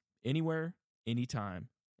Presents, anywhere, anytime,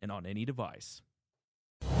 and on any device.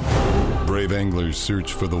 Brave anglers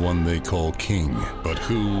search for the one they call king, but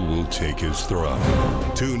who will take his throne?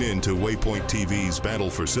 Tune in to Waypoint TV's Battle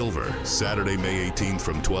for Silver, Saturday, May 18th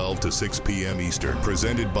from 12 to 6 p.m. Eastern,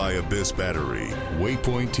 presented by Abyss Battery.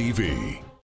 Waypoint TV.